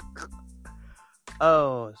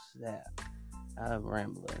 Oh snap! I'm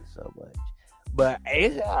rambling so much, but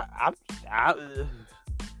I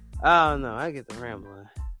don't know. I get the rambling.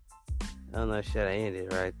 I don't know. Should I end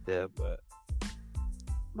it right there? But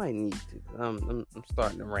might need to. I'm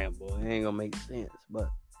starting to ramble. It ain't gonna make sense, but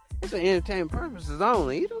it's for entertainment purposes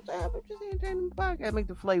only. You know what I'm saying? Just entertainment podcast. Make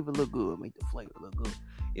the flavor look good.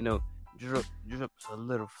 You know, drips a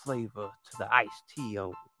little flavor to the iced tea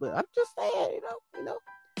on it. But I'm just saying, you know.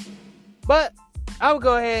 But I will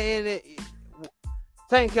go ahead and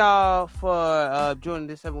thank y'all for joining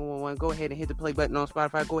this 711. Go ahead and hit the play button on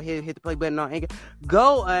Spotify. Go ahead and hit the play button on Anchor.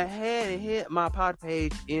 Go ahead and hit my pod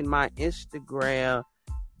page in my Instagram.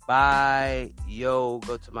 Go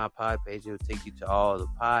to my pod page. It'll take you to all the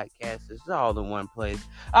podcasts. It's all in one place.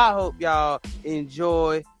 I hope y'all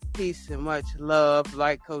enjoy. Peace and much love.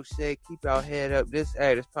 Like Coach said, keep y'all head up. This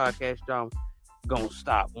podcast drama gonna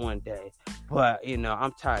stop one day. But,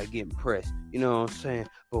 I'm tired of getting pressed. You know what I'm saying?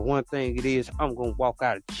 But one thing it is, I'm gonna walk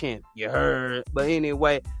out a champ. You heard? But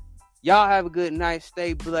anyway, y'all have a good night.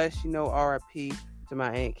 Stay blessed. R.I.P. to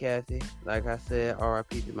my Aunt Kathy. Like I said,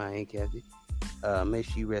 R.I.P. to my Aunt Kathy. May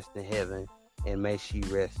she rest in heaven and may she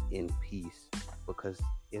rest in peace, because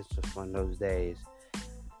it's just one of those days.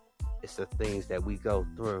 It's the things that we go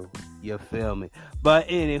through. You feel me? But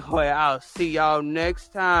anyway, I'll see y'all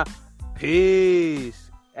next time. Peace.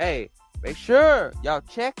 Hey, make sure y'all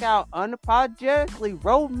check out Unapologetically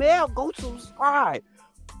Romel. Go subscribe.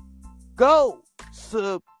 Go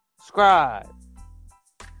subscribe.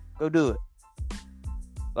 Go do it.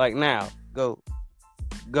 Like now. Go.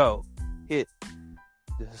 Hit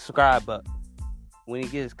the subscribe button. When he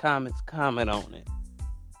gets comments, comment on it.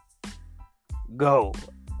 Go.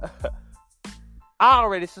 I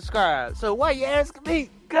already subscribed, so why you asking me?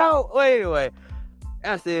 Go. Well, anyway,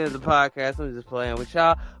 that's the end of the podcast. I'm just playing with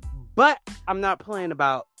y'all, but I'm not playing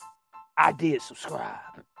about. I did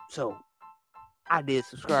subscribe, so I did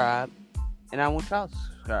subscribe, and I want y'all to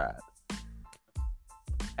subscribe.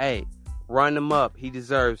 Hey, run him up. He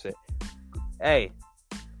deserves it. Hey,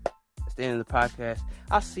 that's the end of the podcast.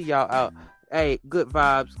 I'll see y'all out. Hey, good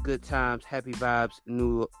vibes, good times, happy vibes,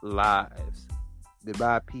 new lives.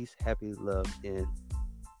 Goodbye, peace, happy, love, and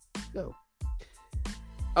go.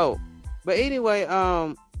 Oh, but anyway,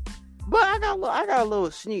 but I got a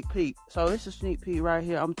little sneak peek. So this is a sneak peek right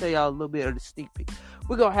here. I'm gonna tell y'all a little bit of the sneak peek.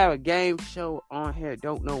 We're gonna have a game show on here.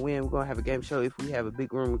 Don't know when. We're gonna have a game show. If we have a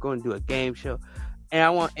big room, we're gonna do a game show. And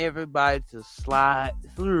I want everybody to slide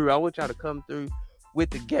through. I want y'all to come through with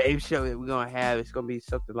the game show that we're gonna have. It's gonna be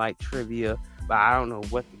something like trivia, but I don't know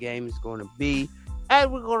what the game is gonna be.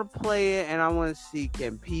 And we're gonna play it, and I want to see,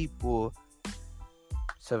 can people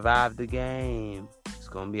survive the game? It's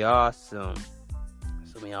gonna be awesome.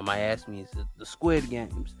 Some of y'all might ask me, is it the Squid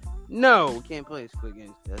Games? No, we can't play Squid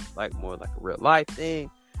Games. That's like more like a real life thing.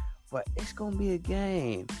 But it's gonna be a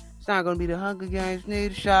game. It's not gonna be the Hunger Games,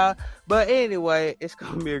 neither, child. But anyway, it's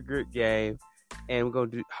gonna be a good game, and we're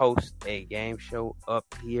gonna host a game show up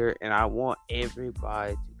here. And I want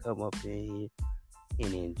everybody to come up in here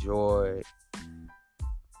and enjoy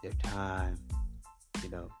their time. You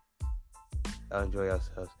know, enjoy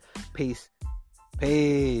yourselves. Peace.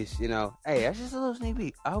 Hey, that's just a little sneak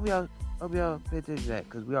peek. I hope y'all pay attention to that,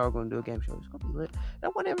 because we are going to do a game show. It's going to be lit. I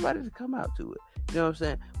want everybody to come out to it. You know what I'm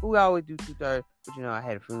saying? But we always do 2:30. But, I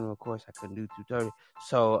had a funeral, of course. I couldn't do 2:30.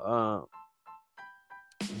 So,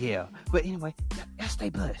 yeah. But anyway, y'all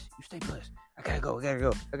stay blessed. You stay blessed. I gotta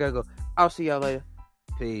go. I'll see y'all later.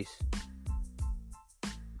 Peace.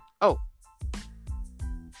 Oh.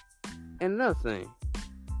 And another thing.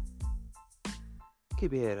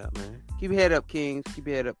 Keep your head up, man. Keep your head up, kings. Keep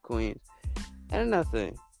your head up, queens. And another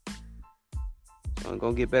thing. So I'm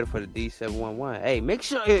going to get better for the D711. Hey, make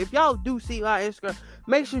sure, if y'all do see my Instagram,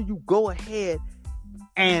 make sure you go ahead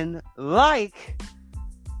and like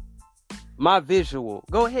my visual.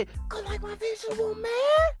 Go ahead. Go like my visual,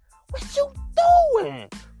 man. What you doing?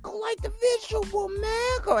 Go like the visual,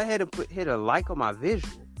 man. Go ahead and hit a like on my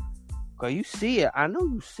visual. Because you see it. I know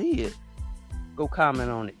you see it. Go comment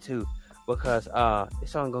on it, too. Because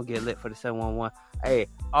it's only gonna get lit for the 711. Hey,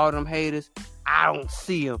 all them haters, I don't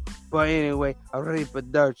see them. But anyway,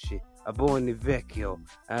 arrivederci, a buon vecchio.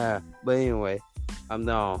 But anyway, I'm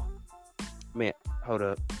gone. Man, hold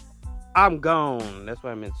up. I'm gone. That's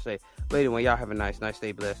what I meant to say. But anyway, y'all have a nice night.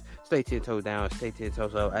 Stay blessed. Stay 10 toes down. Stay 10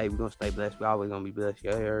 toes up. Hey, we're gonna stay blessed. We always gonna be blessed.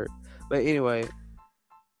 You heard? But anyway,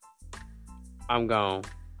 I'm gone.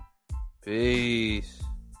 Peace.